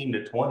 15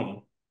 to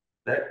 20,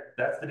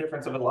 that's the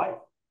difference of a life.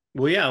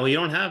 Well, yeah, well, you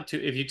don't have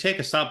to. If you take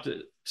a stop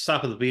the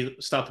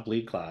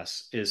bleed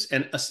class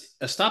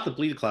a stop the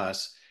bleed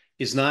class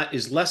is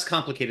less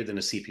complicated than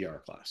a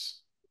CPR class,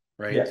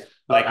 right? Yes,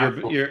 Like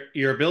absolutely.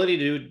 your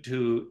ability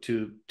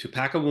to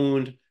pack a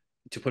wound,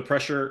 to put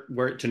pressure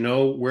where to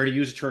know where to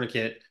use a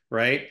tourniquet,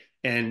 right?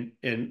 And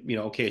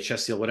okay, a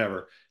chest seal,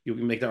 whatever. You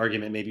can make the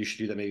argument maybe you should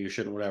do that, maybe you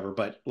shouldn't, whatever.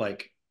 But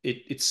like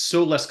it's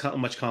so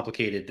much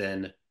complicated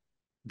than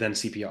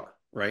CPR,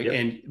 right?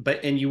 Yep.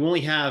 And you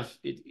only have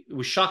it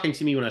was shocking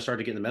to me when I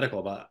started getting the medical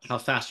about how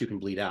fast you can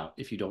bleed out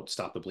if you don't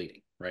stop the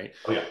bleeding, right?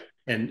 Oh yeah.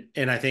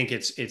 And I think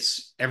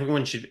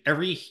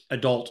every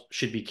adult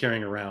should be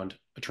carrying around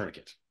a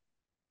tourniquet.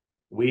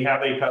 We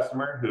have a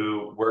customer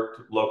who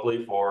worked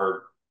locally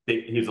for,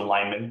 he's a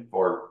lineman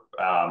for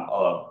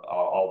all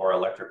of our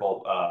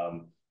electrical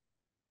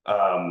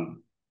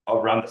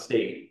around the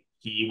state.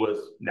 He was,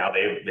 now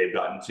they've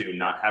gotten to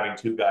not having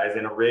two guys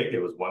in a rig. It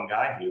was one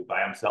guy. He was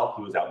by himself.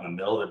 He was out in the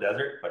middle of the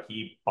desert, but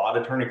he bought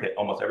a tourniquet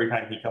almost every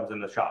time he comes in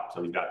the shop.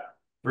 So he's got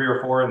three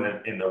or four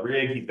in the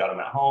rig. He's got them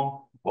at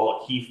home.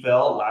 Well, he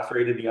fell,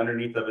 lacerated the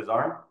underneath of his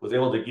arm, was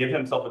able to give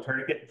himself a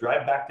tourniquet,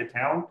 drive back to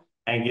town,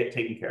 and get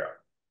taken care of.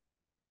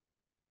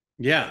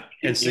 Yeah,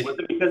 and It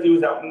wasn't because he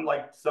was out in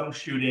like some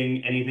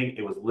shooting, anything.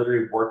 It was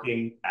literally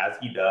working as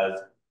he does.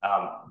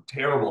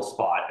 Terrible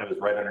spot. It was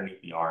right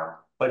underneath the arm,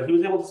 but he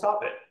was able to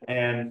stop it,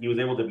 and he was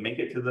able to make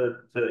it to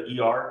the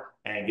ER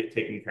and get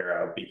taken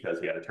care of because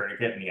he had a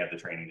tourniquet and he had the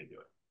training to do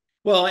it.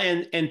 well,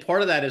 and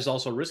part of that is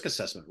also risk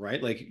assessment,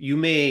 right? Like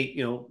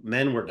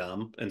men were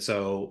dumb, and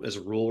so as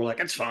a rule, we're like,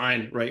 it's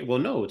fine, right? Well,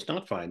 no, it's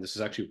not fine. This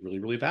is actually really,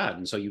 really bad,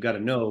 and so you got to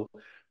know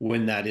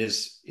when that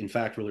is in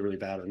fact really, really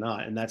bad or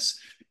not. And that's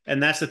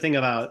the thing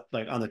about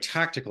like on the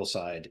tactical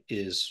side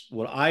is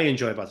what I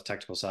enjoy about the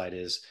tactical side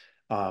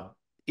uh,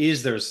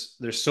 is there's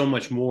so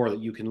much more that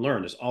you can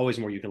learn. There's always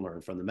more you can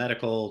learn from the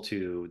medical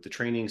to the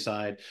training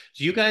side.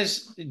 Do you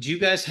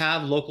guys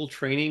have local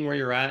training where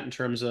you're at in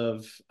terms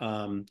of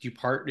do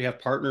you have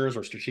partners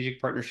or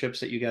strategic partnerships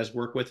that you guys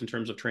work with in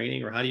terms of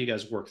training, or how do you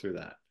guys work through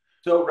that?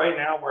 So right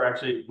now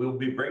we'll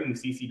be bringing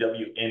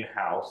CCW in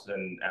house,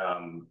 and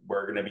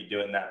we're going to be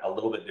doing that a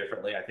little bit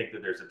differently. I think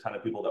that there's a ton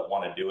of people that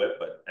want to do it,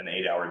 but an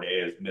 8 hour day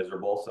is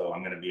miserable. So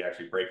I'm going to be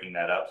actually breaking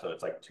that up. So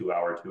it's like 2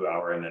 hour, 2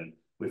 hour, and then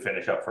we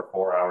finish up for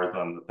 4 hours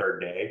on the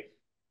third day.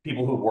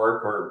 People who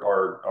work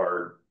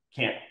or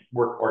can't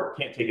work or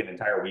can't take an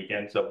entire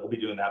weekend. So we'll be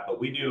doing that. But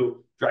we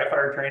do dry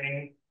fire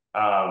training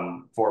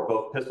for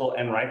both pistol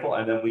and rifle,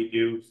 and then we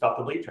do stop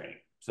the bleed training.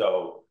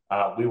 So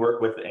we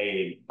work with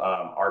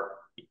our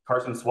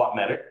Carson SWAT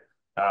medic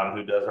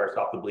who does our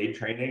stop the bleed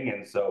training,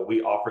 and so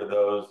we offer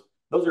those.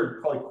 Those are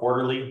probably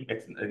quarterly.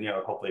 It's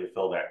hopefully to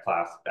fill that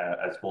class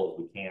as full as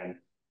we can.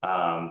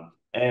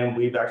 And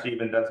we've actually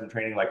even done some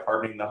training like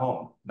hardening the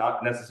home,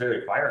 not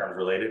necessarily firearms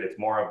related. It's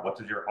more of what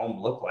does your home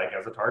look like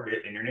as a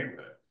target in your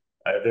neighborhood.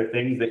 There are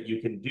things that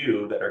you can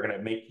do that are going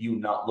to make you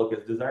not look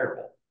as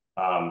desirable.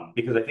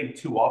 Because I think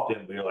too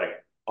often we're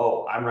like,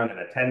 oh, I'm running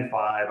a 10-5,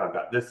 I've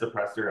got this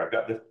suppressor, I've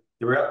got this.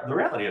 The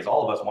reality is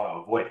all of us want to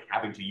avoid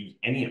having to use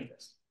any of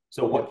this.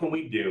 So what can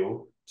we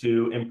do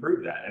to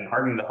improve that? And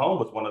hardening the home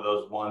was one of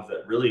those ones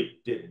that really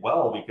did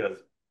well because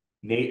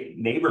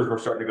neighbors were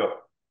starting to go,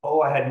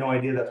 oh, I had no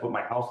idea that's what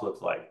my house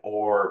looks like.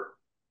 Or,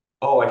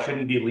 oh, I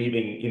shouldn't be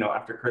leaving,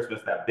 after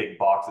Christmas, that big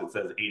box that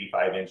says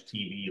 85-inch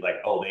TV, like,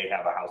 oh, they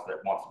have a house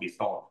that wants to be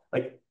stolen.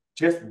 Like,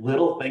 just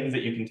little things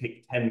that you can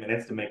take 10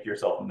 minutes to make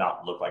yourself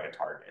not look like a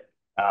target.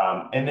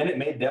 And then it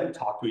made them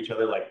talk to each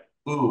other like,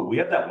 ooh, we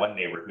have that one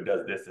neighbor who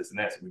does this, this, and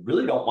this. We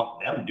really don't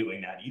want them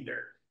doing that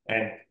either.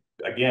 And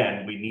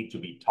again, we need to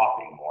be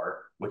talking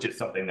more, which is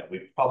something that we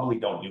probably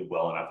don't do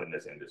well enough in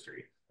this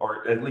industry,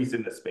 or at least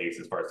in the space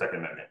as far as Second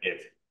Amendment.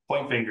 It's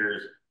point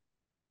fingers,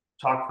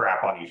 talk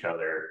crap on each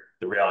other.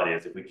 The reality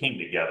is, if we came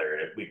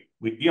together,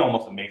 we'd be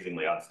almost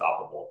amazingly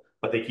unstoppable,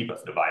 but they keep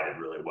us divided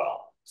really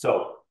well.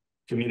 So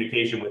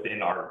communication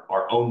within our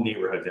own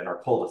neighborhoods and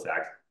our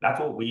cul-de-sacs, that's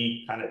what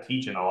we kind of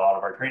teach in a lot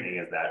of our training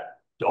is that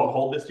don't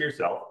hold this to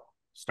yourself.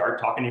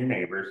 Start talking to your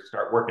neighbors,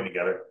 start working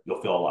together.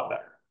 You'll feel a lot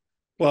better.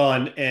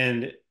 Well,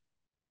 and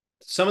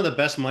some of the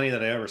best money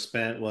that I ever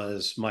spent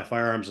was my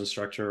firearms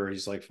instructor.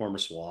 He's like former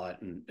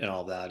SWAT and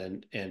all that,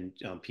 and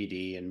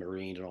PD and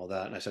Marine and all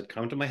that. And I said,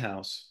 come to my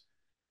house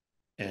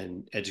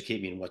and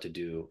educate me on what to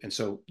do. And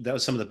so that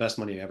was some of the best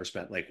money I ever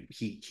spent. Like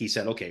he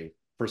said, okay,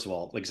 first of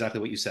all, exactly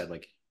what you said,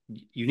 like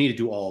you need to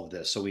do all of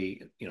this. So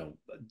we,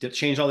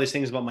 changed all these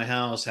things about my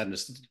house, had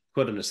to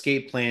put an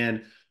escape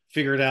plan,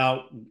 figured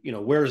out,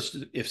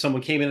 where's if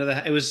someone came into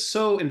the, it was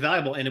so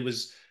invaluable, and it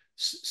was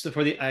so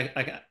for the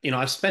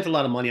I've spent a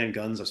lot of money on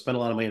guns. I've spent a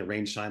lot of money on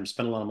range time.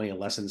 Spent a lot of money on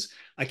lessons.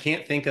 I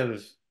can't think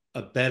of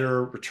a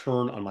better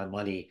return on my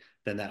money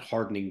than that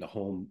hardening the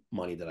home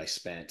money that I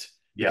spent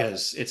Yeah.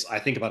 because I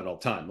think about it all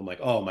the time. I'm like,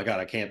 oh my God,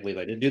 I can't believe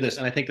I didn't do this.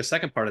 And I think the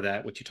second part of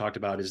that, what you talked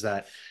about, is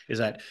that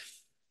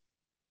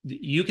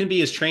you can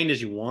be as trained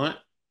as you want,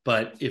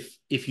 but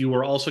if you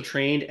are also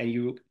trained and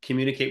you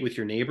communicate with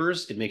your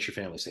neighbors, it makes your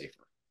family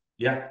safer.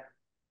 Yeah.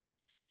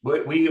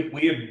 We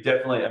have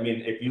definitely, I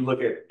mean, if you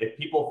look at, if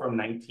people from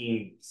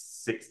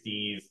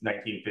 1960s,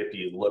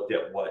 1950s looked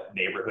at what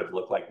neighborhoods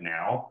look like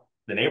now,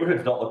 the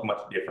neighborhoods don't look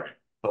much different,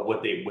 but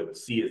what they would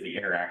see is the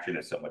interaction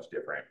is so much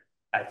different.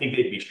 I think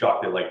they'd be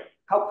shocked at like,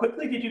 how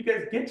quickly did you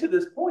guys get to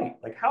this point?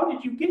 Like, how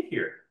did you get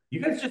here? You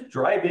guys just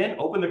drive in,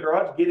 open the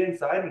garage, get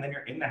inside, and then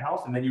you're in the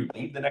house, and then you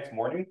leave the next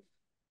morning.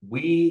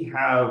 We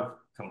have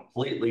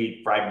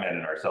completely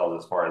fragmented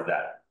ourselves as far as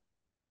that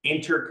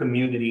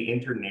inter-community,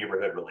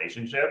 inter-neighborhood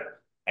relationship.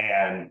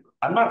 And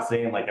I'm not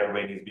saying like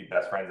everybody needs to be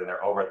best friends and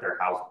they're over at their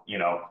house,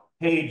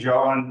 hey,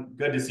 John,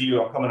 good to see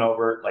you. I'm coming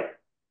over. Like,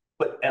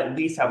 but at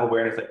least have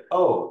awareness like,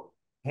 oh,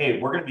 hey,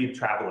 we're going to be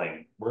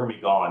traveling. We're going to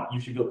be gone. You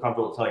should feel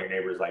comfortable to tell your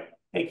neighbors like,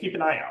 hey, keep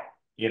an eye out,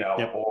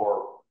 Yep.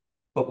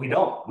 but we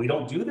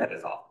don't do that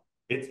as often.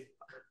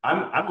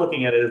 I'm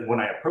looking at it as when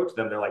I approach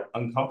them, they're like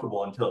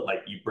uncomfortable until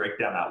like you break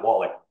down that wall.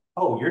 Like,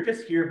 oh, you're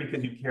just here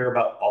because you care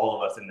about all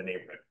of us in the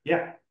neighborhood.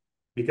 Yeah,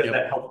 because Yep.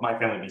 that helps my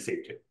family be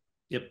safe too.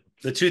 Yep.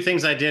 The two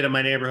things I did in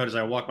my neighborhood is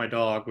I walked my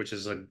dog, which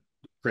is a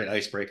great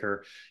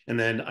icebreaker. And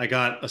then I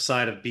got a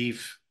side of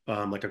beef,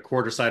 like a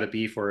quarter side of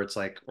beef where it's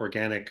like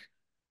organic.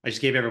 I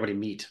just gave everybody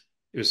meat.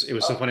 It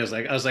was so Oh, funny.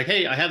 I was like,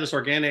 hey, I have this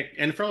organic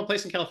and from a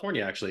place in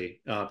California,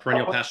 actually, oh,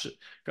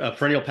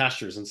 perennial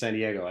pastures in San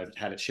Diego. I've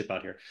had it ship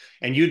out here.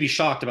 And you'd be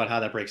shocked about how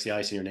that breaks the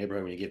ice in your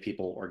neighborhood when you give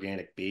people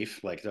organic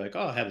beef. Like they're like,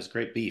 oh, I have this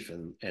great beef.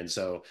 And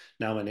so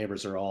now my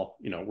neighbors are all,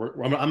 I'm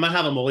gonna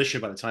have a militia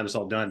by the time it's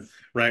all done,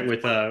 right?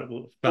 With so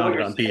what founded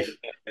you're on beef. saying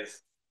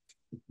is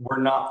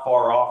we're not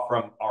far off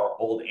from our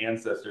old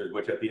ancestors,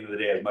 which at the end of the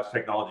day, as much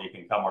technology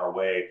can come our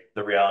way,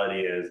 the reality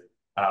is,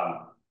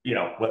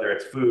 whether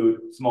it's food,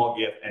 small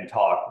gift, and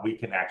talk, we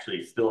can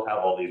actually still have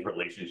all these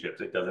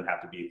relationships. It doesn't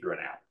have to be through an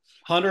app.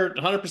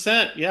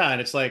 100%. Yeah. And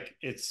it's like,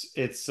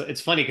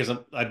 it's funny because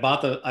I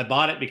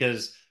bought it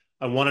because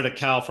I wanted a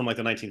cow from like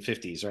the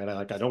 1950s, right?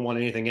 I don't want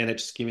anything in it.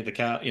 Just give me the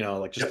cow,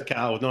 like just the Yep.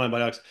 cow with no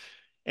antibiotics.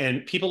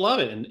 And people love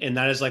it. And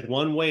that is like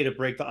one way to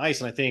break the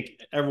ice. And I think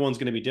everyone's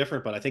going to be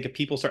different, but I think if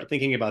people start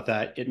thinking about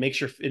that, it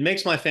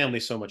makes my family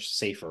so much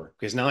safer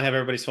because now I have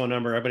everybody's phone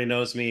number, everybody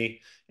knows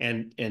me,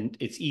 and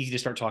it's easy to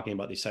start talking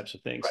about these types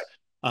of things.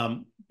 Right.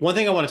 One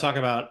thing I want to talk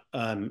about,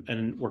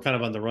 and we're kind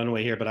of on the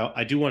runway here, but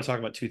I do want to talk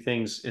about two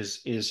things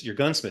is your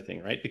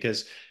gunsmithing, right?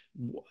 Because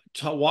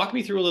walk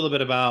me through a little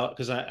bit about,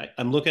 because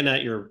I'm looking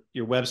at your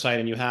website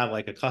and you have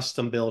like a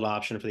custom build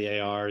option for the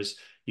ARs.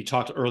 You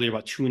talked earlier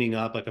about tuning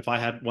up. Like if I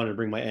had wanted to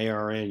bring my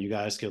AR in, you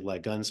guys could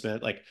like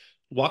gunsmith. Like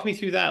walk me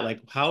through that.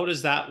 Like how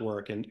does that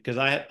work? And because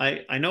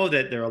I know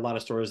that there are a lot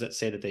of stores that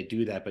say that they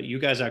do that, but you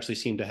guys actually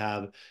seem to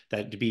have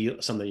that to be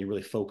something you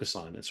really focus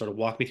on. And sort of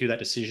walk me through that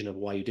decision of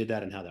why you did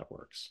that and how that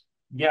works.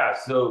 Yeah.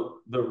 So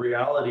the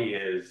reality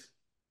is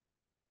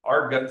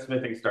our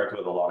gunsmithing starts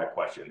with a lot of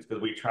questions because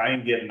we try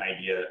and get an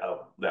idea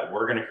of that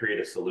we're going to create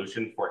a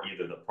solution for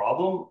either the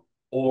problem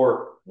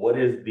or what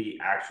is the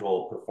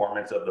actual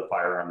performance of the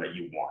firearm that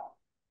you want.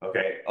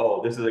 Okay.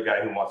 Oh, this is a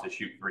guy who wants to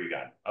shoot free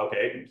gun.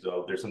 Okay.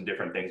 So there's some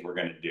different things we're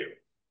going to do.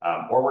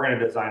 Or we're going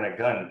to design a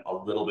gun a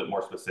little bit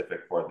more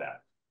specific for them.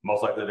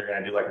 Most likely they're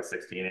going to do like a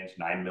 16-inch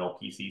 9 mil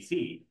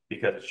PCC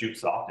because it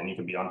shoots soft and you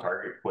can be on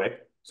target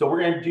quick. So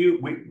we're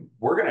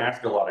gonna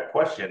ask a lot of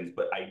questions,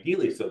 but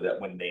ideally so that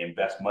when they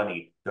invest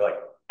money, they're like,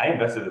 I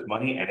invested this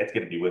money and it's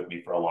gonna be with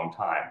me for a long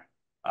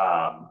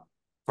time.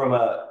 From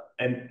a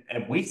and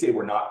we say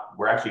we're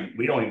actually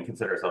we don't even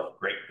consider ourselves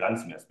great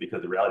gunsmiths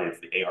because the reality is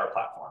the AR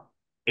platform.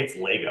 It's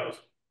Legos.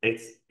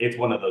 It's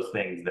one of those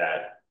things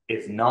that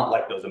is not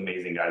like those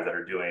amazing guys that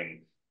are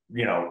doing,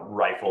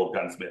 rifle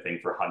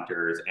gunsmithing for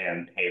hunters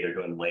and hey, they're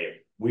doing lathe.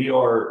 We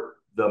are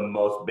the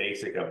most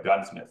basic of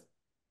gunsmiths.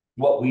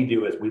 What we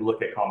do is we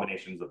look at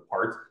combinations of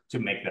parts to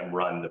make them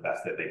run the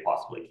best that they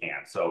possibly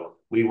can. So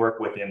we work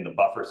within the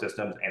buffer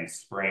systems and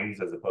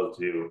springs as opposed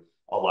to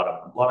a lot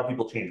of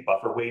people change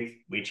buffer weights.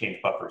 We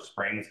change buffer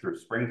springs through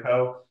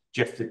Springco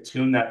just to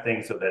tune that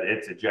thing so that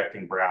it's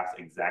ejecting brass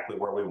exactly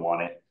where we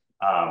want it.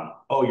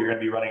 Oh, you're going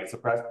to be running it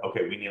suppressed.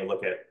 Okay, we need to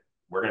look at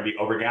we're going to be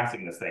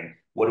overgassing this thing.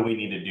 What do we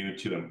need to do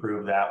to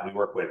improve that? We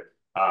work with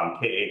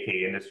KAK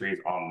Industries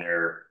on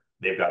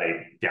they've got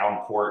a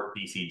downport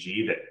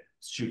BCG that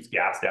shoots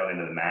gas down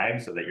into the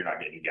mag so that you're not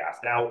getting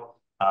gassed out.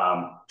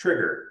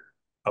 Trigger.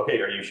 Okay,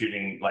 are you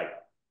shooting like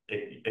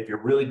if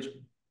you're really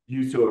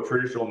used to a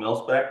traditional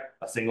mil spec,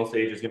 a single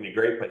stage is going to be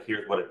great, but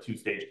here's what a two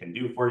stage can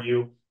do for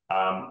you.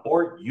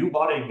 Or you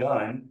bought a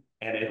gun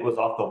and it was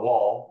off the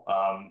wall,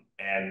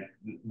 and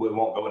we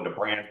won't go into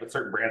brands, but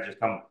certain brands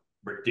just come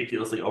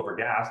ridiculously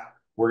overgassed.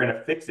 We're going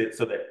to fix it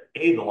so that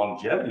the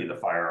longevity of the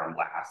firearm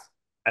lasts,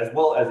 as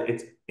well as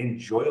it's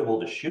enjoyable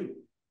to shoot.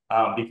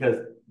 Because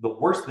the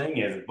worst thing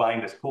is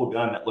buying this cool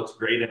gun that looks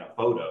great in a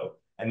photo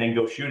and then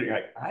go shoot it. You're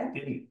like,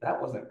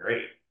 that wasn't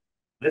great.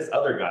 This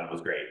other gun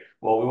was great.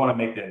 Well, we want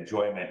to make the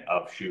enjoyment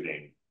of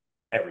shooting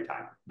every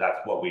time. That's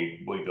what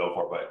we go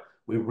for. But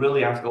we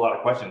really ask a lot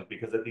of questions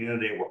because at the end of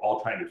the day, we're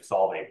all trying to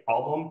solve a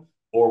problem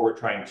or we're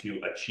trying to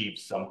achieve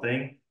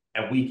something.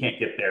 And we can't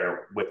get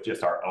there with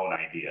just our own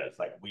ideas.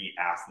 Like we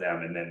ask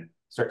them and then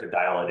start to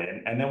dial it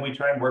in. And then we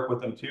try and work with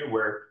them too,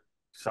 where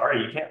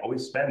sorry, you can't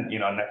always spend,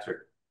 an extra,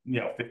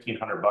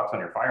 $1,500 on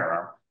your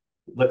firearm.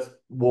 Let's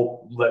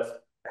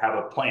have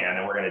a plan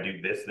and we're going to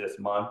do this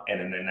month.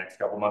 And in the next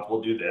couple months,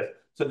 we'll do this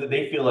so that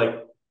they feel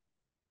like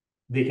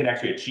they can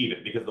actually achieve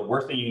it. Because the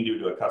worst thing you can do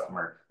to a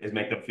customer is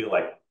make them feel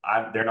like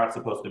they're not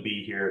supposed to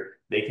be here.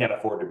 They can't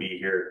afford to be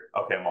here.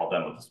 Okay, I'm all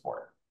done with the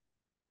sport.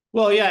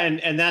 Well, yeah,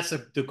 and that's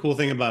the cool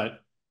thing about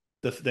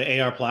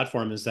the AR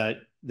platform is that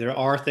there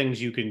are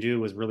things you can do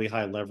with really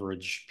high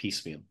leverage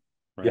piecemeal,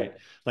 Yeah. right?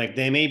 Like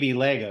they may be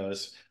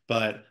Legos,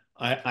 but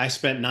I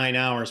spent 9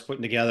 hours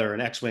putting together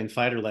an X-Wing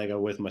fighter Lego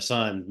with my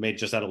son, made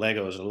just out of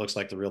Legos, and it looks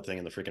like the real thing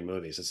in the freaking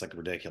movies. It's like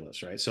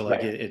ridiculous, right? So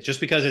like Right. it just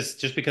because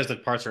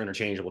the parts are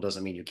interchangeable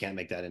doesn't mean you can't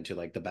make that into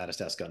like the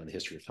baddest S gun in the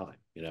history of time,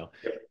 you know?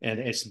 Yep. And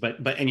it's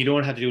but and you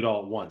don't have to do it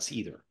all at once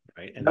either,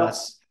 right? And No.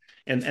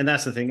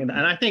 that's the thing. And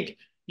I think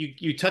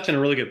you touch on a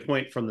really good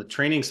point from the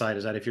training side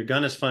is that if your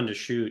gun is fun to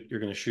shoot, you're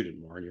going to shoot it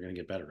more and you're going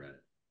to get better at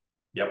it.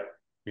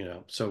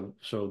 Yep. So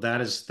that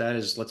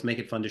is let's make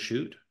it fun to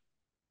shoot.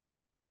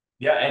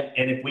 Yeah,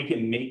 and if we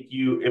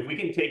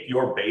can take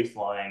your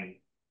baseline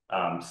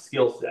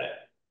skill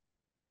set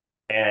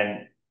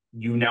and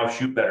you now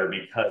shoot better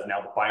because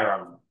now the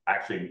firearm's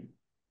actually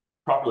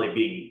properly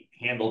being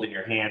handled in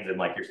your hands and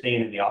like you're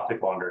staying in the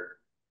optic longer,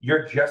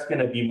 you're just going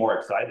to be more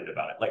excited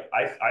about it. Like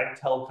I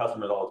tell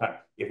customers all the time,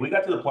 if we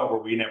got to the point where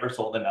we never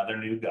sold another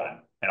new gun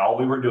and all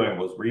we were doing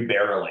was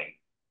rebarreling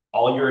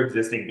all your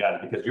existing guns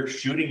because you're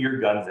shooting your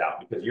guns out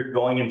because you're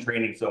going and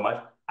training so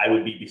much, I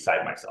would be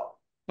beside myself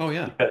Oh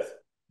yeah. because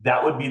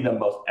that would be the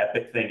most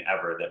epic thing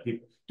ever that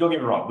people don't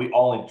get me wrong, we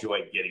all enjoy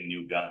getting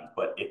new guns,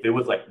 but if it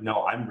was like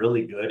no, I'm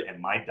really good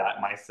and my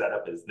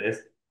setup is this,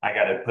 I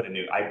got to put a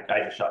new I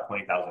just shot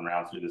 20,000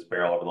 rounds through this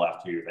barrel over the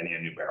last 2 years, I need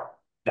a new barrel.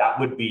 That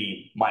would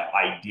be my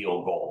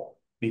ideal goal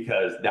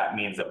because that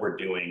means that we're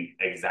doing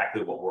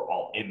exactly what we're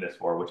all in this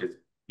for, which is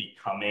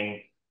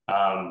becoming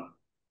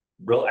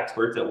real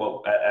experts at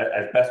what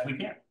as best we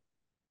can.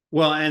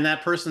 Well, and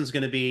that person's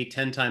going to be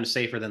 10 times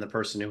safer than the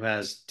person who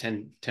has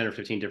 10 or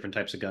 15 different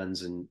types of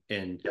guns and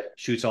Yep.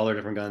 shoots all their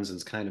different guns and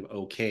is kind of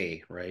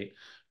okay, right?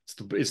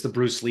 It's the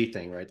Bruce Lee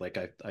thing, right? Like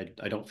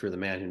I don't fear the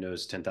man who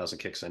knows 10,000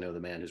 kicks. I know the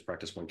man who's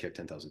practiced one kick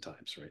 10,000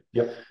 times, right?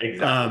 Yep.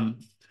 Exactly. Um,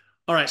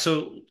 All right,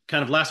 so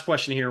kind of last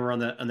question here. We're on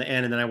the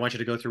end, and then I want you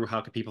to go through how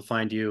can people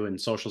find you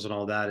and socials and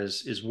all that.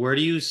 Is where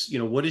do you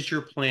what is your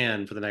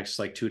plan for the next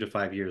like 2 to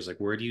 5 years? Like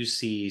where do you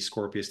see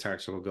Scorpius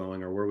Tactical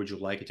going, or where would you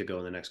like it to go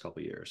in the next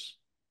couple of years?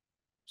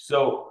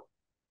 So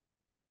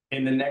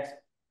in the next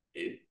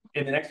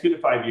in the next 2 to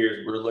 5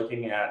 years, we're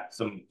looking at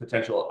some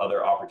potential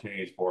other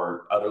opportunities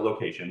for other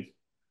locations.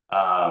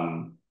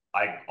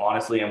 I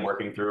honestly am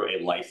working through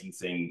a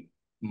licensing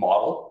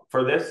model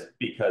for this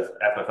because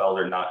FFLs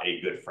are not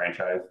a good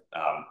franchise,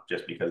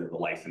 just because of the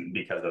license,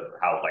 because of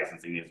how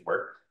licensing needs to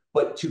work.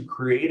 But to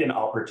create an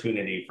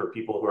opportunity for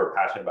people who are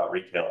passionate about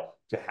retail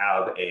to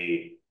have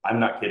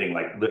I'm not kidding,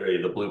 like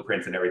literally the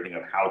blueprints and everything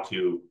of how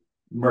to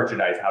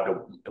merchandise, how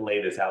to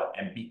lay this out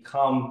and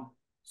become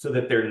so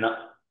that they're not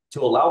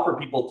to allow for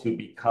people to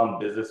become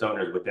business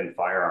owners within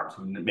firearms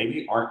who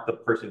maybe aren't the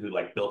person who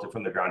like built it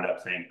from the ground up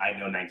saying, I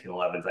know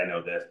 1911s, I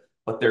know this,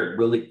 but they're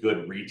really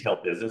good retail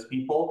business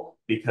people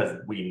because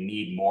we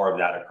need more of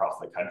that across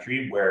the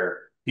country where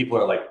people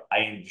are like, I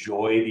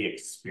enjoy the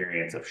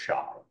experience of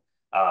shopping.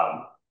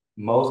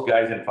 Most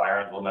guys in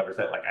firearms will never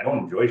say like, I don't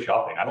enjoy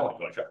shopping. I don't like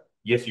going shopping.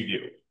 Yes, you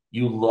do.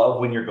 You love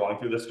when you're going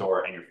through the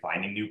store and you're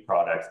finding new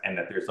products and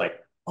that there's like,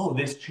 oh,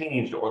 this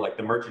changed or like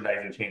the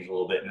merchandising changed a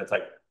little bit. And it's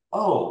like,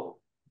 oh,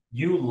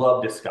 you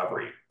love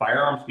discovery.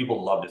 Firearms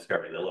people love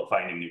discovery. They love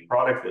finding new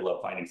products. They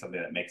love finding something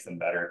that makes them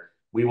better.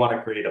 We want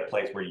to create a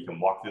place where you can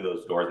walk through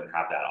those doors and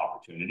have that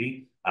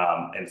opportunity.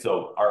 And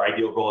so our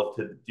ideal goal is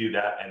to do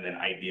that and then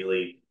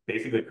ideally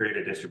basically create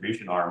a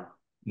distribution arm,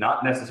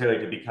 not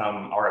necessarily to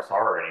become RSR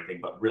or anything,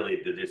 but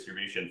really the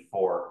distribution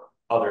for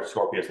other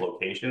Scorpius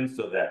locations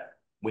so that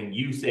when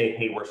you say,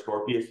 hey, we're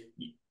Scorpius,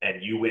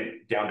 and you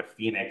went down to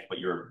Phoenix, but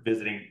you're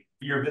visiting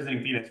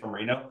Phoenix from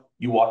Reno,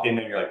 you walk in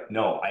there and you're like,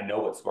 no, I know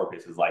what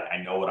Scorpius is like.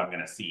 I know what I'm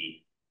going to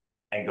see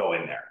and go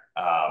in there.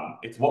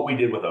 It's what we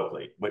did with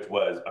Oakley, which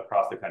was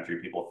across the country.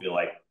 People feel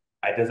like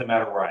it doesn't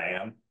matter where I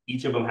am.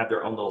 Each of them had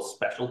their own little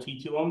specialty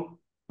to them,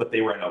 but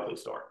they were an Oakley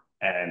store.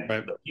 And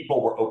Right. the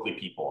people were Oakley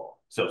people.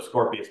 So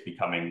Scorpius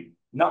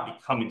not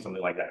becoming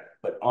something like that,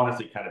 but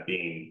honestly kind of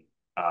being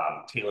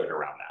tailored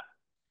around that.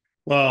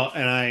 Well,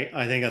 and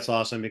I think that's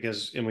awesome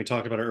because, and we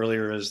talked about it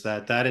earlier, is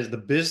that is the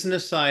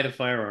business side of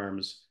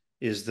firearms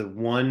is the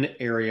one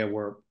area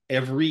where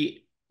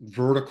every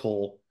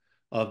vertical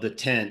of the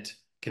tent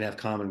can have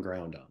common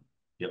ground on.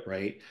 Yep.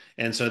 Right.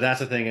 And so that's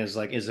the thing is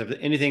there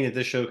anything that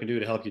this show can do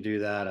to help you do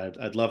that?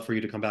 I'd love for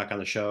you to come back on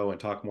the show and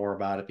talk more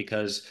about it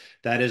because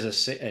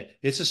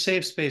it's a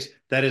safe space.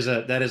 That is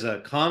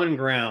a common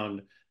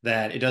ground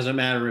that it doesn't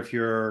matter if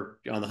you're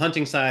on the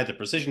hunting side, the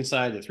precision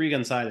side, the three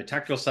gun side, the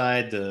tactical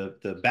side,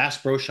 the Bass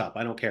Pro Shop.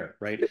 I don't care,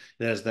 right?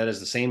 That is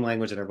the same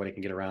language that everybody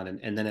can get around.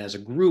 And then as a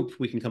group,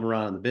 we can come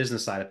around on the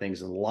business side of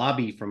things and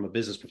lobby from a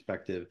business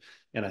perspective,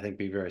 and I think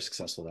be very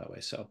successful that way.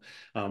 So,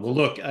 well,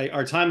 look,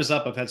 our time is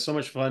up. I've had so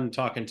much fun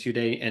talking to you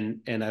today,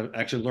 and I've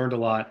actually learned a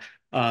lot.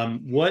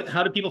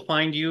 How do people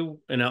find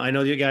you? And I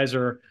know you guys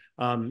are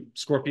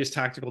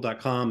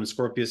scorpiustactical.com, and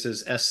Scorpius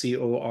is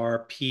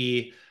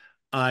Scorpius.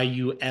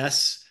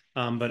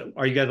 But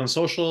are you guys on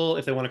social?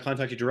 If they want to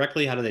contact you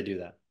directly, how do they do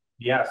that?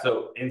 Yeah,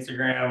 so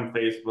Instagram,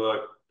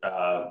 Facebook,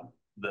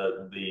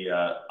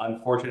 the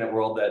unfortunate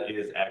world that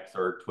is X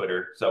or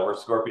Twitter. So we're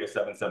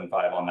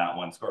Scorpius775 on that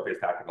one, Scorpius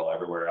Tactical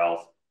everywhere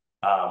else.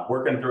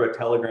 Working through a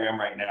Telegram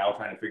right now,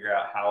 trying to figure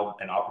out how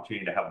an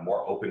opportunity to have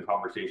more open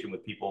conversation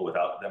with people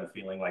without them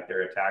feeling like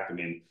they're attacked. I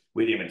mean,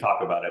 we didn't even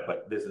talk about it,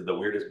 but this is the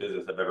weirdest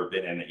business I've ever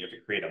been in that you have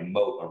to create a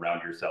moat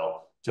around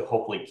yourself to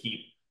hopefully keep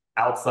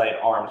outside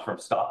arms from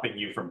stopping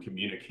you from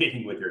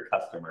communicating with your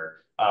customer.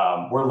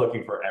 We're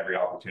looking for every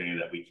opportunity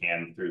that we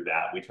can through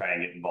that. We try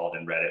and get involved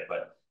in Reddit,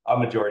 but a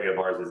majority of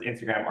ours is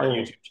Instagram, our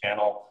YouTube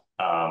channel.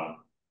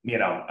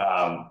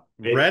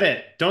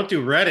 Reddit. Don't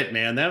do Reddit,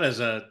 man. That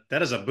is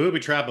a booby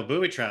trap of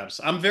booby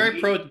traps. I'm very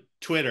pro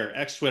Twitter,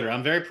 X Twitter.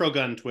 I'm very pro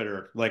gun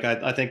Twitter. Like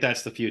I think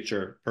that's the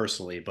future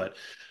personally, but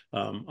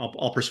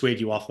I'll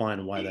persuade you offline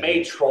on why that may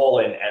is. troll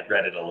in at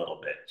Reddit a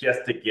little bit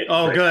just to get.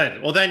 Oh,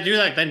 good. Well, then do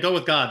that. Then go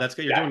with God. That's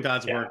good. You're doing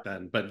God's work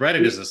then. But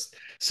Reddit is a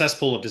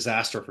cesspool of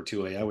disaster for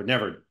 2A. I would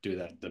never do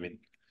that. I mean,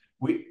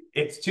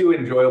 it's too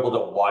enjoyable to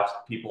watch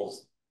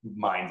people's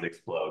minds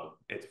explode.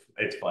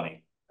 It's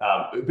funny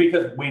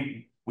because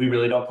we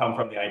really don't come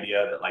from the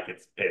idea that like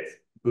it's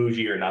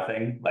bougie or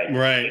nothing. Like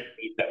right.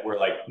 That we're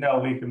like, no,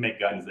 we can make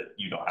guns that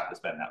you don't have to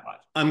spend that much.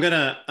 I'm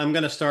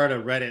gonna start a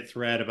Reddit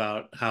thread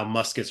about how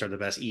muskets are the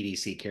best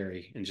EDC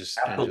carry and just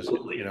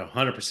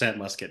 100%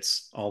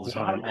 muskets all the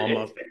time.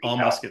 All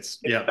muskets.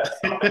 Yeah.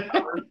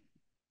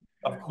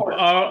 Of course.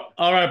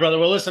 All right, brother.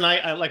 Well, listen,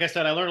 I like I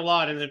said, I learned a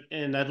lot,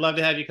 and I'd love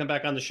to have you come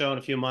back on the show in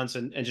a few months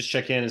and just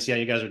check in and see how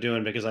you guys are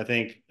doing because I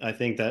think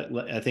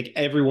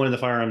everyone in the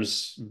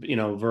firearms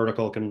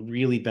vertical can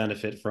really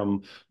benefit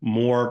from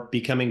more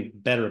becoming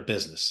better at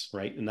business,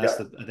 right? And I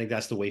think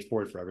that's the way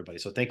forward for everybody.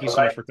 So thank you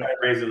so much for coming.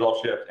 Raises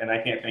all shift, and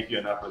I can't thank you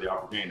enough for the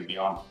opportunity to be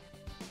on.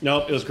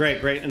 Nope, it was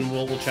great, and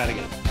we'll chat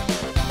again.